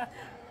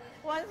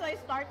 Once I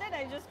started,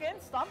 I just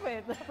can't stop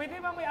it. Pwede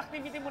ba may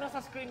activity muna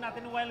sa screen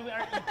natin while we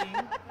are eating?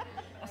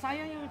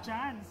 Sayang yung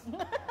chance.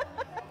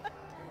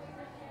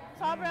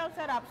 Sobrang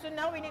sarap. So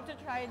now we need to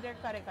try their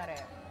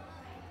kare-kare.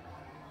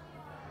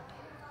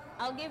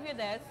 I'll give you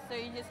this, so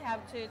you just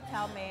have to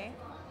tell me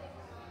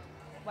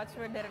what's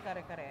for their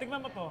kare-kare.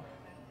 Tignan mo to.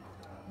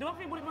 Di ba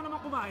favorite mo naman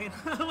kumain?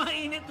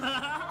 Mainit na.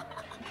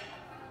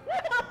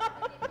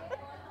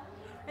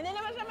 Hindi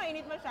naman siya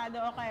mainit masyado,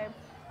 okay.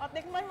 O,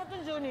 tikman mo to,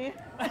 Junie.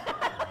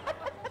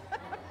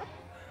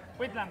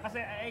 Wait lang, kasi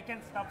I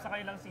can't stop sa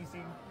kanilang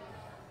sisig.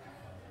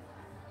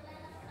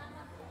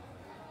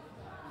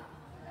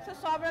 So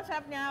sobrang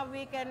sarap niya,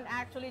 we can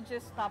actually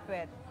just stop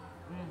it.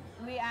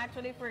 We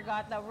actually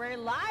forgot that we're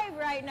live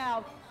right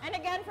now. And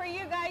again, for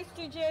you guys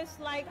to just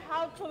like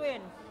how to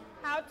win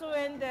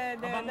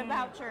the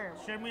voucher.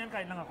 Share mo yan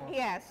kahit lang ako.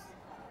 Yes.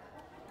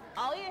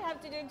 All you have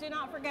to do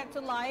not forget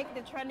to like the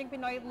Trending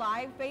Pinoy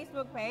Live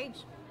Facebook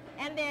page.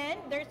 And then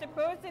there's a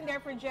post in there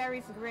for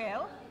Jerry's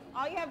Grill.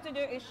 All you have to do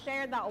is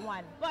share that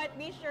one. But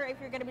be sure if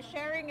you're going to be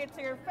sharing it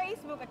to your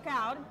Facebook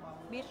account,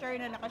 be sure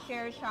na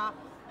nakashare siya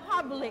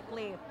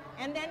publicly.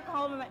 And then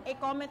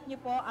i-comment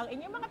niyo po ang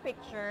inyong mga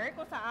picture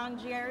kung saan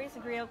Jerry's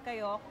Grill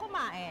kayo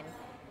kumain.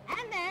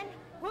 And then,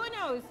 who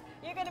knows,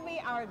 you're gonna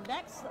be our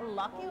next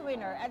lucky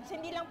winner. At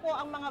hindi lang po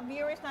ang mga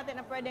viewers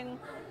natin na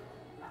pwedeng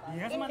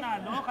Yes,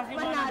 manalo. Kasi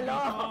Manalo.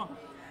 dito.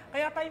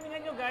 Kaya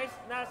timingan nyo guys,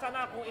 na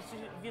sana kung if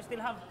you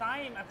still have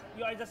time at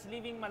you are just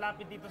living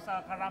malapit dito sa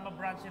Karama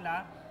branch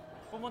nila,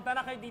 pumunta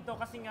na kayo dito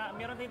kasi nga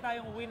meron din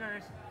tayong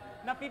winners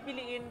na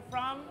pipiliin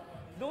from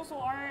those who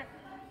are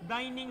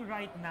dining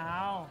right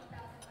now.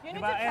 you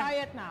need Diba? to try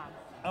it now.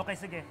 Okay,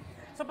 sige.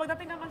 So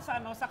pagdating naman sa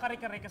sa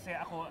kare-kare kasi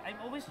ako, I'm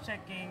always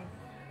checking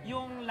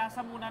yung lasa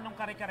muna ng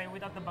kare-kare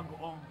without the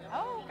bagoong.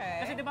 Oh,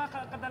 okay. Kasi 'di ba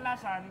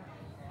kadalasan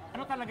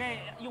ano talaga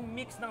yung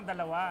mix ng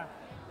dalawa.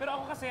 Pero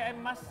ako kasi ay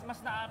mas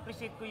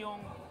na-appreciate ko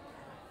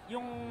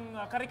yung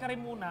kare-kare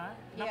muna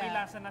na may Yeah.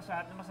 lasa na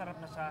siya at masarap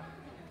na siya.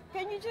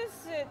 Can you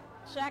just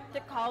check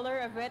the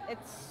color of it?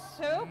 It's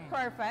so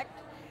perfect.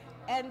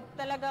 And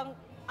talagang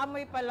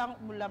amoy pa lang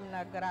ulam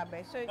na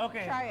grabe. So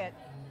Okay. try it.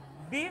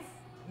 Beef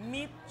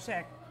meat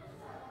check.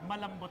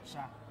 Malambot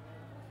siya.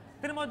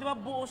 Tignan mo, 'di ba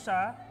buo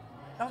siya?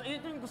 Tapos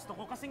ito yung gusto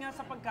ko kasi nga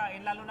sa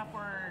pagkain lalo na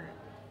for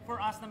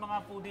us na mga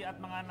foodie at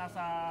mga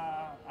nasa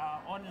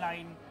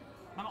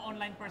mga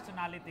online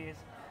personalities,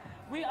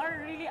 we are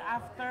really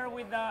after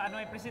with the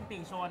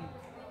presentation.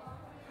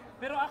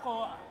 Pero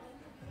ako,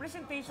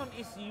 presentation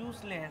is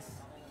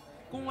useless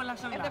kung wala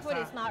siyang And lasa. the food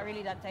is not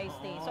really that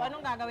tasty. Oo. So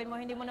anong gagawin mo?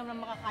 Hindi mo naman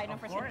makakain ng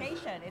Of course.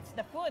 presentation. It's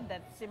the food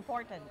that's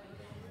important.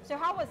 So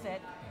how was it?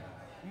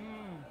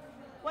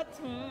 What's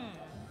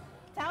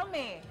Tell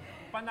me.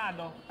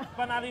 Panalo.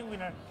 Panalo yung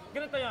winner.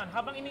 Ganito yan,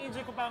 habang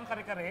ini-enjoy ko pa ang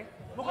kare-kare,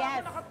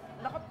 mukhang Yes. ako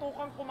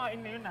nakatukang kumain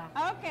ngayon ah.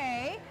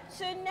 Okay,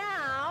 so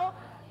now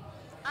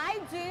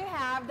I do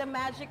have the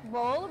magic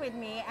bowl with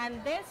me, and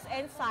this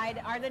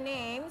inside are the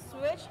names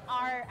which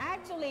are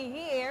actually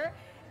here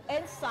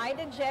inside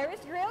the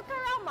Jerry's Grill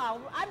Karama.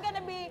 I'm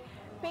gonna be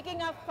picking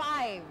up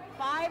five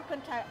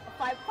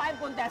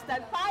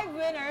contestants, 5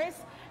 winners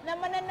na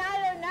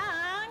mananalo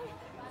ng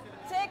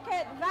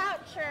ticket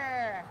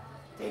voucher.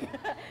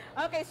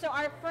 Okay, so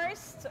our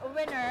first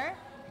winner,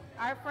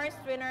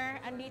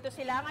 andito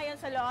sila ngayon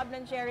sa loob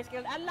ng Jerry's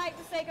Grill. I'd like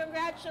to say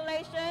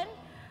congratulations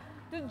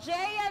to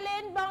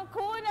Jayalyn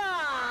Bangcuna.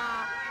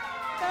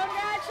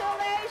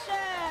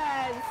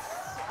 Congratulations!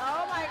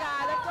 Oh my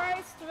God, the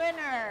first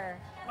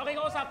winner. Okay,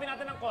 kausapin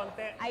natin ng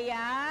konti.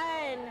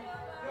 Ayan.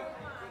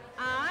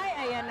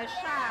 Ayan na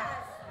siya.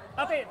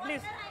 Okay,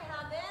 please.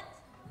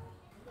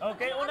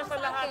 Okay, una sa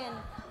lahat. akin.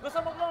 Gusto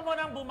mo po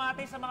munang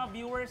bumati sa mga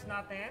viewers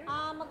natin?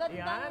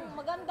 Yan.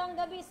 Magandang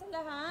gabi sa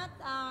lahat.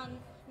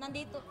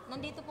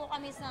 Nandito po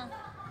kami sa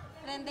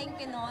Trending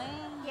Pinoy.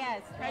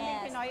 Yes, Trending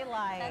Pinoy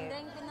Live.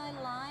 Trending Pinoy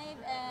Live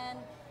and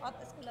what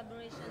is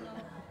collaboration of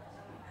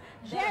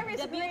Jerry's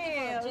the beautiful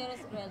Grill.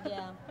 Jerry's Grill,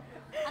 yeah.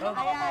 Ano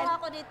Okay. makukuha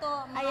ko dito?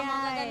 Mga Ayan.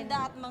 magaganda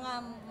at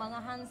mga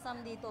handsome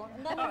dito.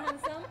 Ang daming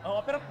handsome. Oo,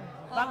 pero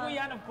bago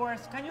yan, of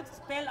course, can you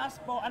tell us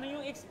po, ano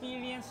yung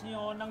experience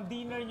nyo ng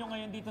dinner nyo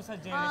ngayon dito sa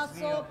Jerry's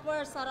Grill? Super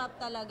sarap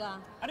talaga.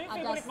 Ano yung The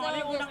favorite mo? Ano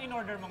yung service- unang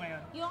in-order mo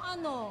ngayon? Yung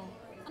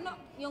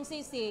yung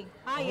sisig.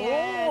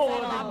 Yes, Oh, I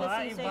love the diba?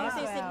 sisig Iba. as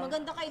Sisig. well.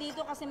 Maganda kayo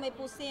dito kasi may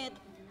pusit.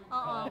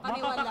 Oo, kami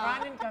wala.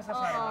 Makakakanin ka sa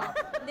Oo. side.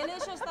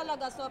 Delicious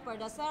talaga, super.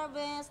 The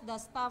service, the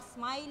staff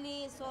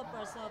smiley,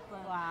 super.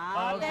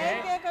 Wow,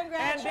 thank you, And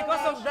congratulations.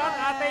 because of that,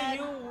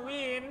 ate, you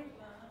win,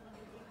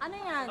 Ano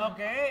yan?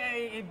 okay,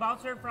 a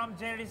voucher from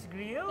Jerry's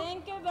Grill.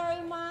 Thank you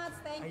very much.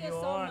 Thank you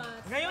so Ayun.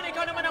 much. Ngayon,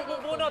 ikaw naman ang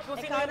bubunot kung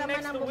sino Ikaw yung naman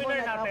next ang winner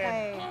bubunot, natin.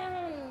 okay.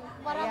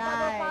 Parang Ayan.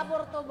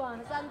 pabor-pabor to ba?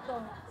 Saan to?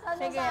 Saan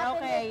Sige, sa atin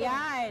okay, ito?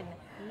 yan.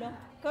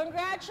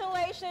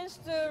 Congratulations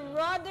to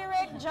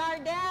Roderick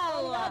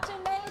Jardel.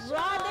 Congratulations!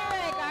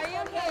 Roderick, are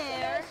you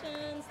here?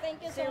 Congratulations! Thank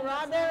you Si so much.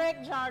 Roderick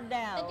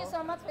Jardel. Thank you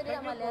so much, Pwede Thank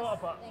you Amales. po,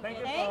 Apa. Thank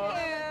you Thank po.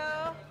 you.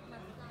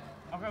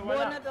 Okay,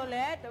 wala. Bunot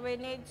ulit. We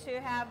need to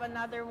have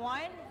another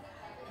one.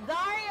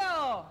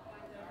 Dario!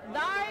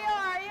 Dario,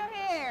 are you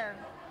here?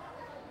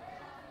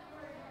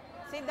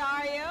 Si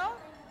Dario?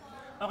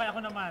 Okay, ako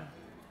naman.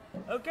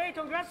 Okay,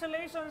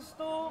 congratulations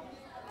to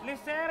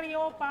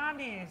Licerio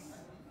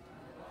Panis.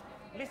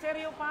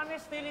 Licerio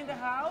Panis still in the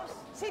house?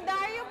 Si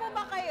Dario po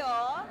ba kayo?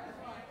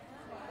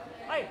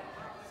 Ay,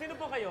 sino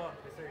po kayo?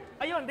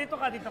 Ayun, dito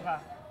ka, dito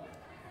ka.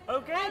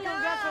 Okay, Hello!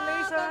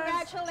 congratulations!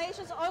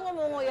 Congratulations! Oh,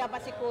 ngumunguya pa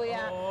si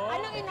Kuya. Oo.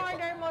 Anong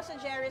in-order mo sa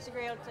Jerry's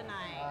Grill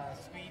tonight?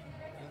 Squid,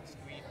 grilled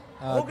squid.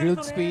 Oh, Grilled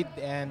ganito rin. squid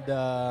and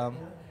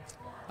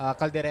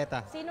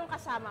caldereta. Sinong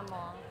kasama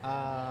mo?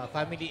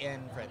 Family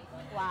and friend.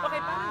 Wow.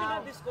 Okay, paano nyo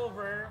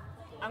na-discover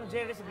ang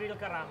Jerry's Grill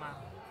Karama?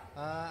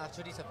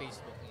 Actually sa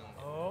Facebook.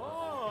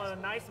 Oh,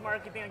 nice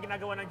marketing ang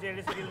ginagawa ng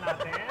Jerry's Grill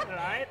natin,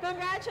 right?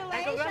 Congratulations!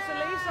 And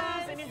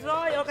congratulations and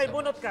enjoy! Okay,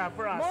 bunot ka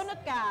for us. Bunot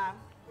ka.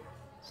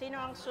 Sino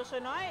ang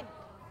susunod?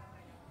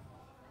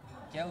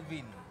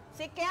 Kelvin.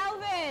 Si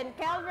Kelvin.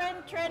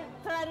 Kelvin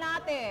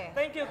Tranate.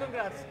 Thank you,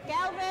 congrats.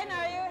 Kelvin,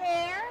 are you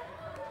here?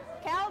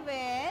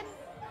 Kelvin?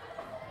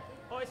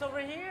 Oh, it's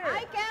over here.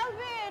 Hi,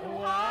 Kelvin!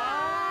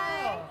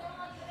 Hi! Wow!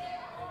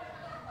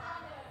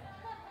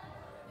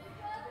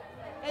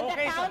 In the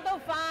Okay, so- count of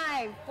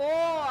 5,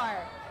 4,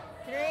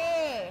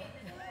 3.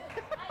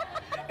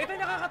 Ito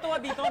yung nakakatuwa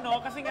dito, no?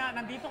 Kasi nga,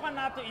 nandito ka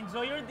na to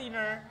enjoy your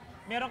dinner.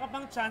 Meron ka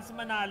pang chance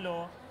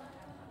manalo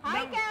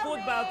Hi, ng Kelvin!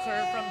 food voucher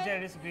from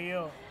Jerry's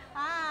Grill.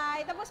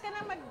 Hi! Tapos ka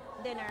na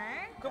mag-dinner?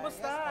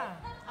 Kumusta?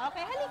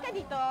 Okay, halika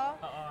dito.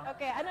 Oo.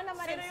 Okay, ano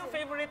naman? Sino yung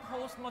favorite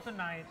host mo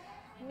tonight?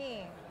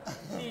 Me.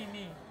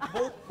 Me.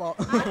 Both po.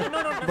 No,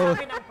 nasa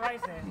akin ang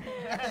price eh.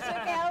 Si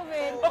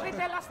Kelvin. Okay,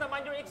 tell us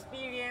naman your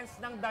experience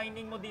ng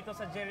dining mo dito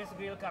sa Jerry's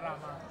Grill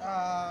Karama.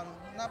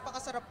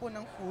 Napakasarap po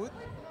ng food.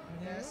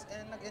 Yes,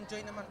 and nag-enjoy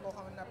naman po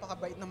kami.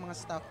 Napakabait ng mga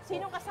staff po.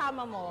 Sinong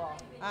kasama mo?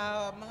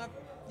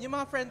 Yung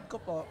mga friend ko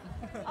po.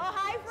 Oh,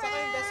 hi, friends! Saka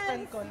yung best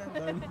friend ko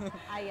nandun.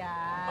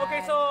 Ayan. Okay,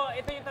 so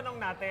ito yung tanong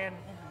natin.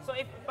 So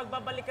if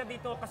pagbabalik ka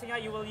dito, kasi nga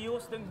you will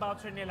use the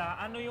voucher nila,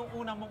 ano yung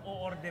unang mong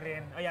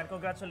o-orderin? Ayan,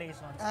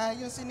 congratulations.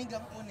 Yung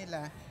sinigang po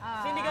nila.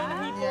 Sinigang na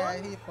hipon? Yeah,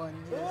 hipon.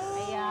 Yes.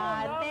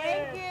 Ayan,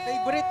 thank you.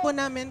 Favorite po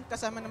namin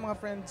kasama ng mga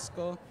friends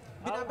ko.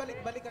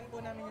 Binabalik-balikan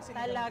po namin yung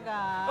sinigang. Talaga.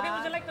 Okay,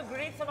 would you like to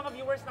greet sa mga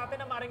viewers natin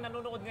na maring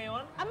nanonood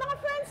ngayon? Ang mga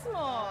friends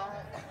mo.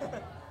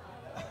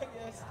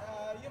 Yes,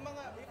 yung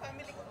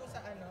family ko po sa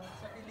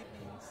sa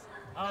Philippines.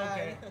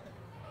 Okay.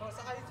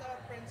 Saka yung sa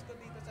friends ko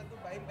dito sa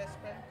Dubai, best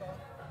friend ko.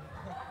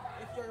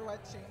 If you're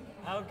watching.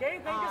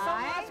 Okay, thank you so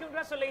Ay. much.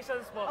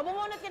 Congratulations O, po.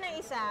 bumunot ka ng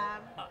isa.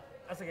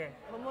 Sige.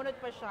 Bumunot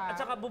pa siya. At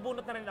saka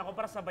bubunot na rin ako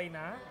para sabay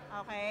na.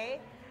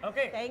 Okay.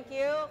 Okay. Thank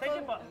you. Thank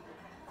you po.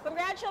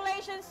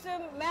 Congratulations to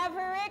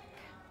Maverick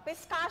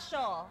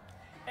Piscasio.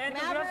 And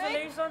Maverick.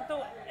 congratulations to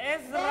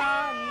Ezra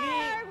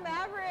There,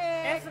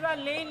 Maverick. Ezra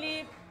Lely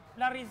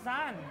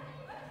Larizan.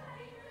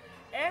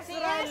 Si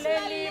Ezra Ezra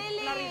Lely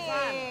Lily.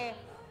 Larizan.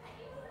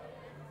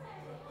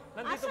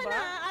 Nandito Asan ba?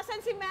 na? Asan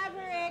si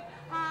Maverick?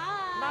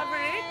 Hi!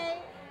 Maverick?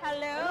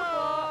 Hello!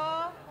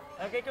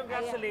 Okay,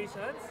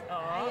 congratulations.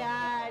 Oo.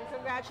 Ayan,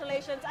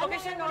 congratulations. Okay,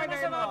 Anong share mo naman in-order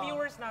sa mga mo?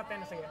 viewers natin.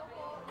 Sige.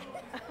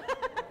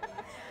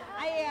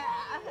 Ay,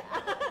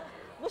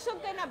 busog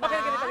ka na ba?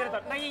 Okay, ganito.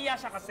 Nahihiya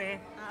siya kasi.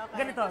 Okay.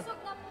 Ganito.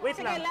 Wait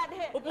Sige, lang.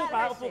 Upo let ka,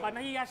 her upo sit. ka.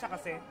 Nahihiya siya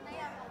kasi.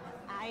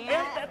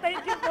 Ayan. And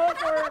thank you po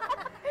for,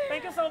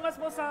 thank you so much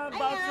po sa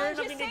voucher na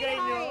just binigay say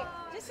niyo.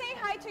 hi. Just say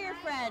hi to your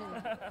friend.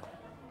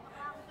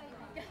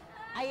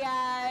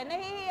 Ayan,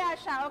 nahihiya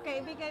siya.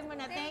 Okay, ibigay mo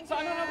na. Thank So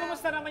you. ano na,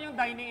 kumusta naman yung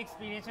dining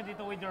experience niyo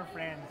dito with your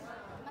friends?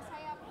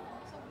 Masaya po.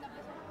 Busog na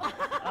busog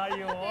po.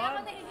 Ayun.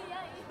 Nahihiya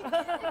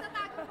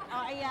eh.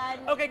 Oh, ayan.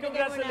 Okay, Ibigay mo na.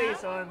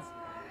 congratulations.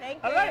 Thank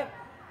you. Alright.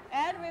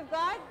 And we've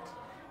got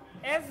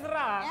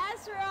Ezra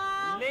Ezra.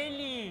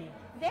 Lely.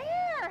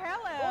 There,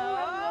 hello. Oh,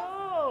 hello.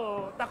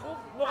 Taku,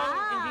 mukhang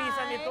Hi.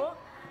 Inglesan ito.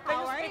 Can you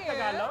How are speak you?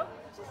 Tagalog?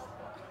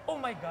 Oh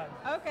my God.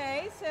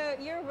 Okay, so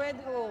you're with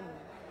whom?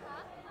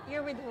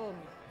 You're with whom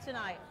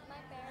tonight? My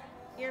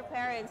parents. Your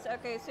parents.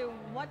 Okay, so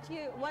what do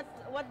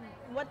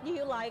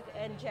you like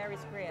in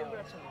Jerry's Grill?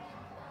 Congratulations.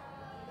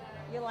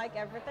 You like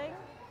everything?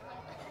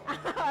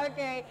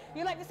 Okay.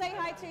 You like to say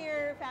hi to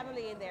your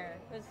family in there?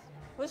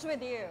 Who's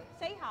with you?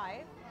 Say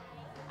hi.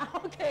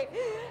 Okay.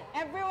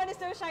 Everyone is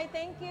so shy.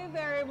 Thank you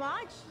very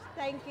much.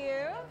 Thank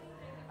you.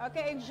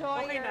 Okay,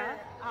 enjoy Okay your...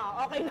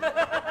 na? Okay na.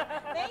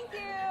 Thank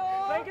you.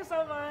 Thank you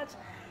so much.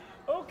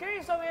 Okay,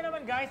 so ngayon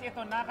naman guys, ito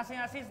na. Kasi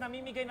nga since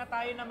namimigay na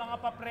tayo ng mga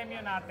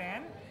papremyo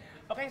natin.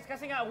 Okay,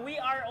 kasi nga we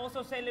are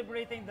also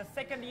celebrating the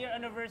 2nd year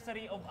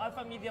anniversary of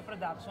Alpha Media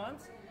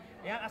Productions.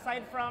 Yan,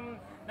 aside from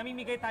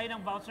namimigay tayo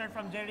ng voucher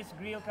from Jerry's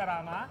Grill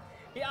Karama,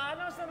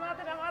 i-announce na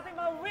natin ang ating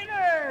mga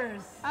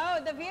winners! Oh,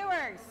 the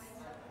viewers.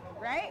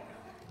 Right?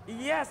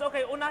 Yes,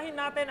 okay. Unahin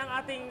natin ang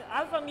ating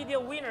Alpha Media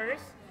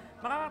winners.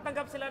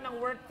 Makakatanggap sila ng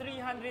worth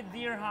 300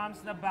 dirhams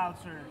na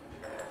voucher.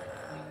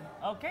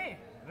 Okay,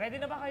 ready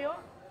na ba kayo?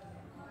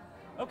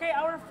 Okay,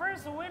 our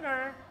first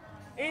winner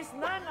is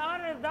none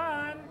other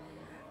than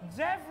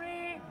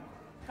Jeffrey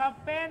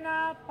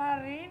Capena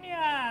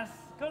Parinias.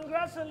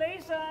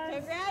 Congratulations!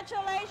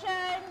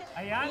 Congratulations!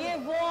 Ayan.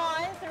 You've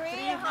won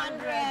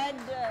 300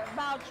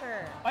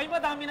 voucher. Ay,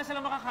 madami na sila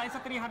makakain sa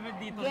 300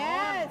 dito.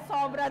 Yes,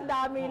 sobrang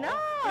dami na.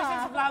 Kasi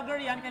sa vlogger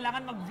yan,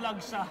 kailangan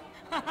mag-vlog siya.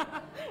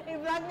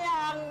 I-vlog niya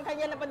ang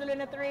kanya napanuloy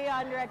na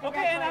 300.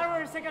 Okay, and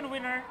our second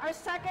winner? Our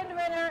second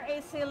winner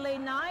is si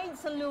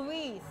Linads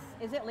Luis.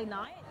 Is it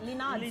Linads?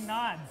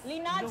 Linads.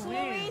 Linads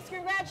Luis.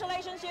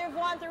 Congratulations, you've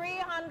won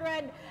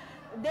 300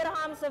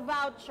 dirhams of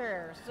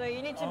voucher. So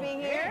you need to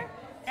be here.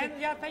 And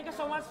yeah, thank you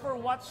so much for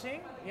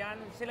watching. Yan,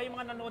 sila yung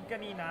mga nanood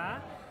kanina.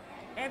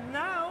 And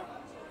now,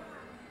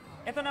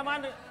 ito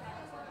naman.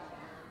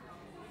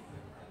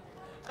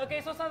 Okay,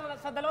 so sa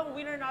dalawang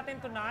winner natin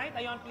tonight,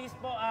 ayun, please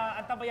po,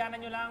 antabayanan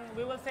nyo lang.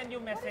 We will send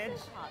you a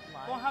message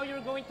kung how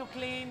you're going to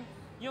claim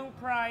yung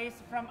prize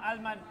from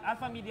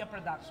Alpha Media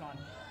Production.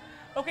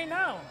 Okay,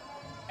 now,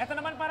 ito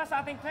naman para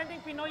sa ating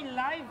Trending Pinoy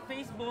Live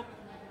Facebook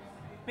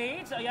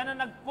page. Ayan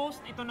na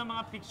nag-post ito ng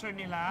mga picture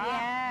nila.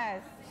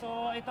 Yes.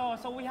 So ito,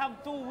 we have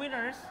two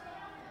winners.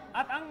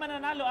 At ang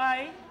mananalo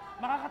ay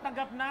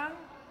makakatanggap ng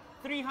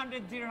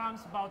 300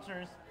 dirhams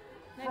vouchers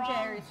from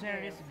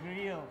Jerry's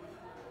Grill.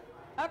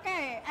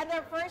 Okay, and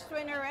the first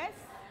winner is?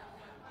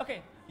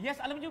 Okay, yes,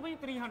 alam niyo ba yung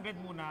 300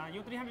 muna?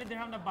 Yung 300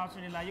 dirham na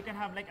voucher nila, you can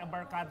have like a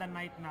barkada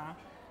night na.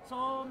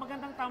 So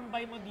magandang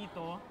tambay mo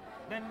dito.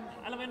 Then,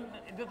 alam mo yun,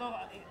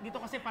 dito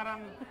kasi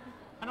parang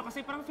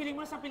parang feeling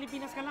mo sa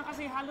Pilipinas ka lang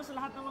kasi halos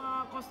lahat ng mga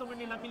customer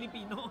nila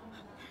Pilipino.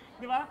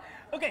 Di ba?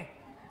 Okay,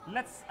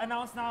 let's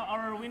announce now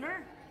our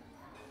winner.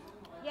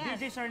 Yes.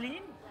 DJ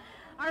Charlene.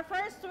 Our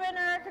first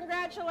winner,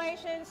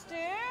 congratulations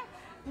to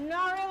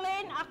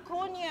Norilyn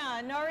Acuña.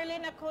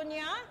 Norilyn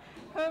Acuña,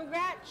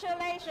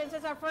 congratulations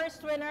is our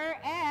first winner.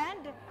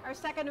 And our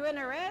second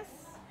winner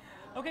is?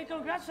 Okay,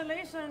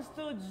 congratulations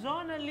to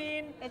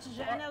Jonaline. It's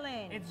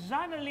Jonaline. It's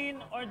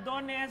Jonaline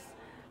Ordones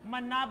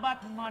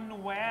Manabat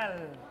Manuel.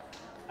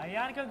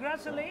 Ayan,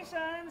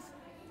 congratulations!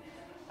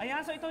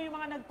 Ayan, so ito yung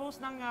mga nag-post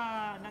ng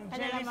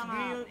Jerry's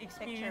Grill experience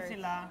pictures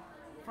sila.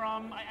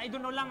 From, I don't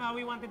know lang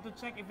we wanted to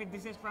check if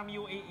this is from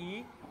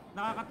UAE.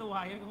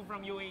 Nakakatuwa yun kung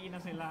from UAE na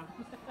sila.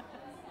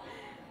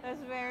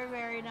 That's very,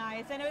 very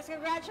nice. Anyways,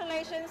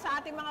 congratulations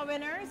sa ating mga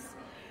winners.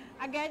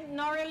 Again,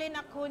 Norilyn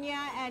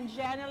Acuña and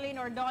Jeneline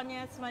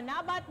Ordonez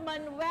Manabat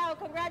Manuel.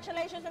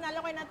 Congratulations, nanalo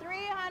kayo na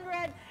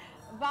 300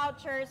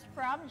 vouchers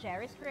from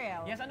Jerry's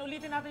Grill. Yes, and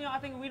ulitin natin yung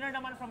ating winner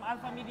naman from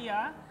Alpha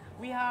Media.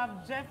 We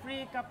have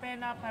Jeffrey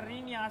Capena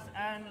Parinias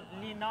and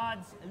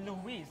Linads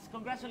Luis.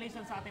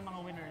 Congratulations sa ating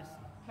mga winners.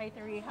 May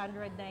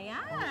 300 na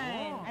yan.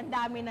 Oo. Ang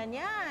dami na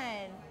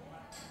yan.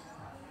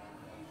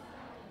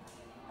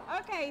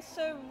 Okay,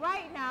 so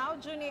right now,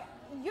 Junie,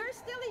 you're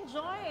still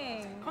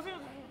enjoying. Kasi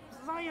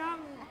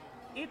sayang,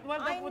 eat while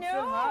the food's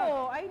still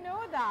hot. I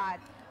know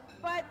that.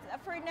 But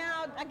for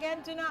now,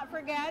 again, do not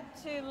forget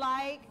to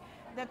like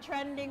the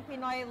Trending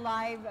Pinoy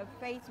Live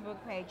Facebook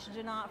page. Do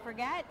not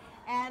forget.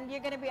 And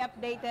you're gonna be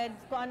updated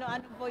kung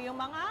ano-ano po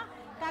yung mga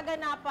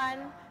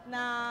kaganapan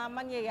na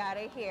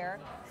mangyayari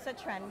here sa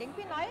Trending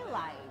Pinoy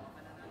Live.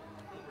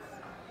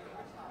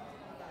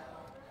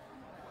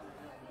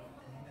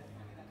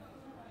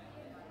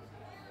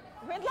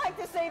 We'd like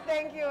to say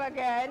thank you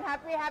again.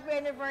 Happy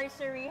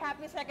anniversary.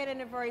 Happy second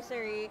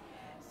anniversary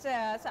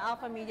sa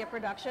Alpha Media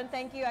Production.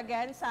 Thank you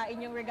again sa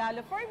inyong regalo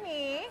for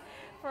me.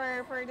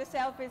 For the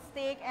selfie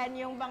stick and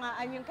yung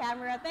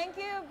camera. Thank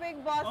you,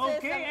 big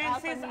bosses Okay, of and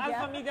Alpha since Media.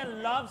 Alpha Media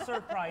loves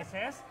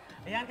surprises,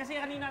 ayan, kasi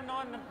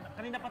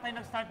kanina pa tayo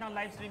nag-start ng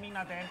live streaming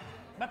natin.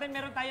 But then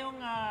meron tayong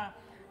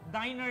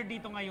diner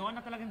dito ngayon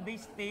na talagang they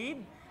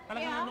stayed,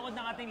 talagang nanonood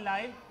ng ating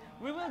live.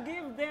 We will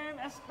give them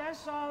a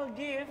special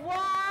gift Wow!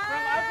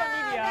 from Alpha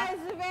Media.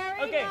 That's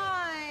very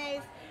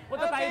nice.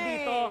 Punta tayo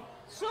dito.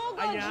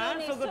 Sugod, Ayan,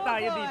 Junie, sugod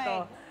tayo dito.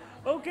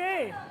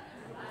 Okay.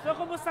 So,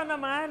 kumusta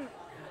naman?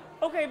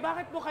 Okay,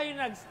 bakit po kayo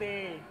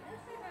nag-stay?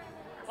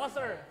 Oh,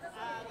 sir.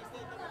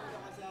 Nag-stay naman po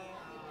kasi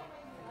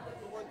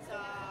tungkol sa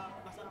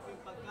masarap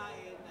yung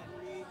pagkain and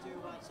we enjoy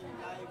watching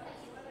live.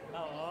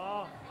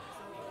 Oo.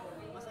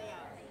 So, masaya.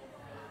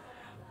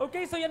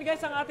 Okay, so yan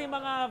guys ang ating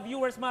mga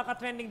viewers, mga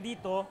ka-trending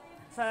dito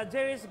sa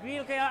Jerry's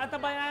Grill. Kaya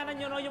antabayanan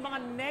nyo yung mga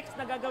next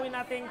na gagawin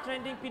nating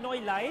Trending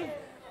Pinoy Live.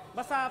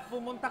 Basta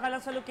pumunta ka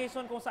lang sa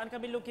location kung saan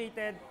kami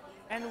located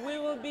and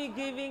we will be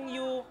giving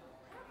you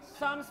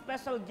some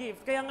special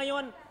gift. Kaya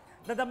ngayon,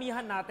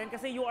 dadamihan natin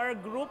kasi you are a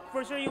group.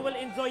 For sure you will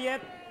enjoy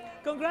it.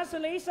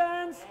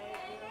 Congratulations!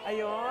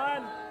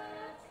 Ayun.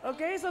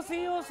 Okay, so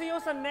see you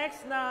sa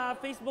next na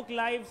Facebook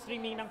live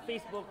streaming ng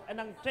Facebook,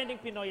 ng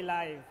Trending Pinoy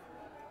Live.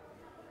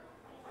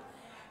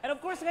 And of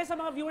course, guys, sa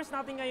mga viewers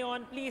natin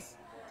ngayon, please,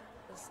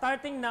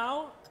 starting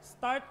now,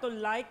 start to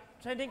like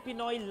Trending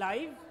Pinoy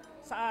Live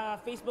sa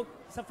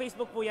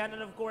Facebook po yan.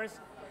 And of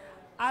course,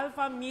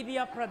 Alpha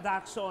Media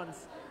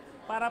Productions.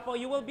 para po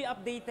you will be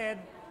updated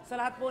sa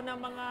lahat po ng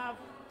mga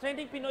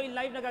Trending Pinoy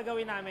live na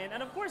gagawin namin. And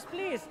of course,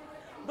 please,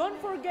 don't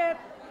forget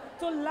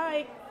to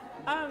like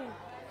ang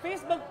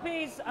Facebook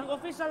page, ang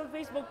official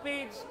Facebook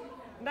page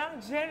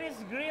ng Gerry's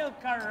Grill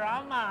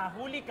Karama.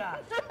 Huli ka.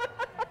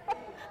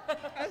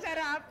 Ang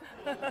sarap.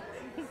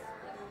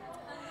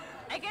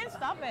 I can't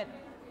stop it.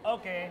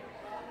 Okay.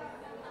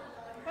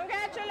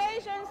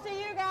 Congratulations to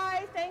you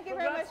guys. Thank you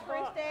very much Congrats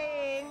for po.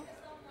 staying.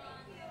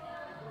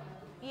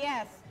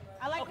 Yes.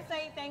 I'd like to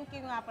say thank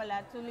you nga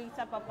pala to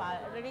Risa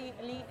Papalid.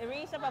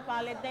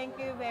 Thank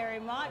you very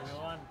much.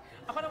 Ayun.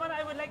 Ako naman,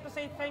 I would like to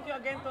say thank you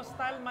again to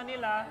Style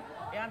Manila.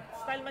 Ayan,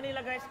 Style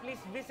Manila guys, please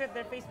visit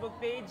their Facebook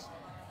page.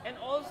 And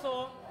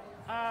also,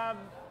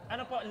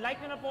 like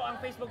nyo na po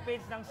ang Facebook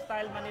page ng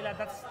Style Manila.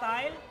 That's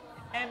Style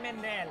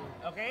MNL.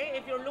 Okay?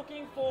 If you're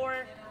looking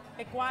for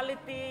a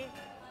quality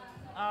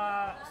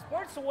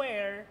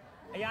sportswear,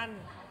 ayan,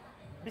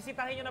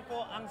 bisitahin nyo na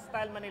po ang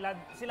Style Manila.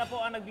 Sila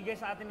po ang nagbigay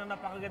sa atin ng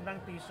napakagandang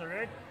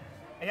t-shirt.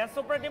 Ayan,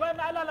 super. Di ba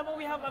naalala mo,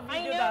 we have a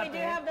I video know, dati. we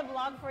do have the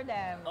vlog for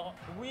them. Oh,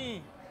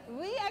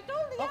 I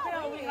told you. Okay,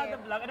 yeah, we had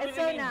the vlog and it's we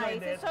so really nice.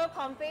 enjoyed it. It's so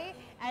comfy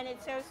and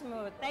it's so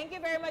smooth. Thank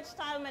you very much,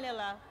 Style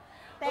Manila.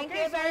 Thank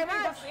Okay, you very so I think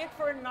much. that's it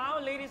for now,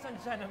 ladies and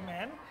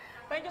gentlemen.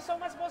 Thank you so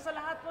much po sa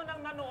lahat po ng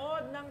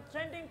nanood ng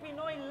Trending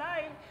Pinoy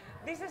Live.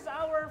 This is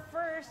our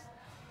first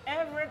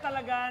ever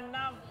talaga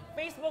na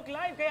Facebook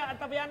Live. Kaya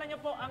antabayanan nyo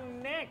po ang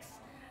next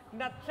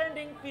na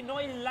Trending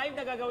Pinoy Live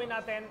na gagawin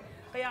natin.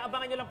 Kaya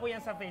abangan nyo lang po yan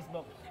sa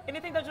Facebook.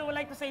 Anything that you would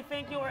like to say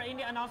thank you or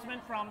any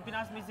announcement from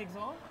Pinas Music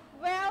Zone?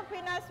 Well,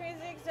 Pinas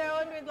Music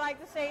Zone, we'd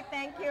like to say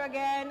thank you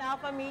again.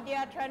 Alpha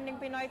Media, Trending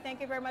Pinoy, thank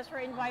you very much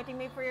for inviting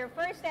me for your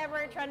first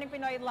ever Trending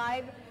Pinoy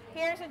Live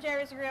here sa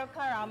Gerry's Grill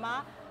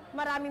Karama.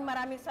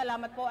 Maraming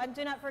salamat po. And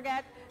do not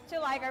forget to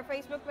like our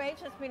Facebook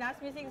page, as Pinas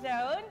Music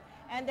Zone.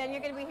 And then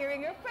you're going to be hearing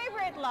your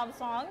favorite love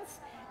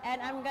songs. And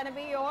I'm going to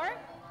be your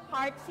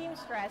heart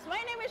seamstress. My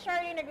name is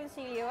Charlene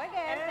Agoncillo.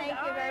 Again, thank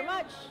you very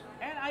much.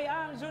 And I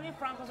am Junie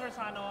Franco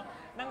Sorsano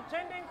ng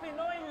Trending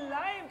Pinoy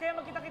Live.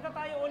 Kaya magkita-kita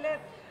tayo ulit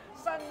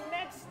sa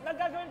next na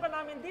gagawin pa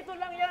namin. Dito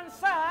lang yan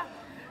sa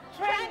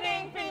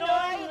Trending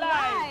Pinoy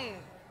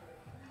Live.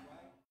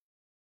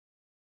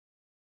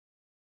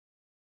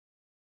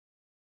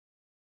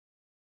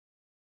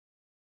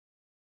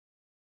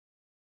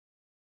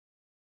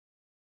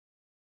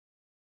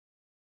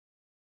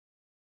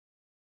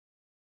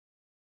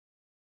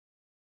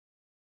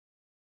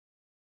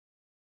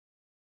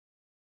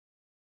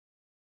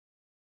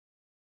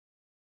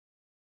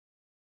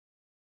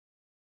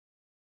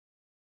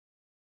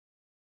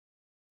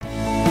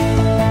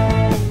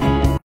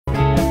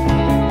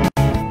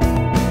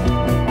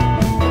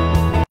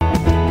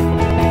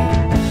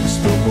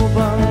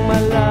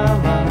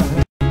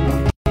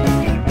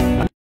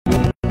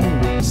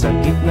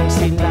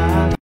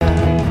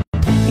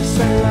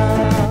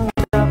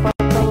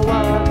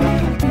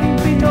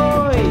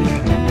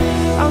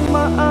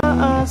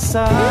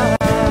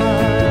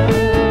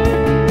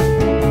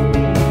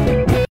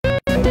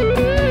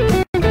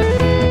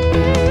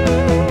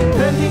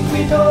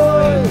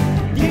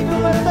 Dito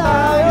na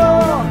tayo,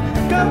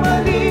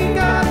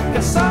 kamalingan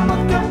kasama.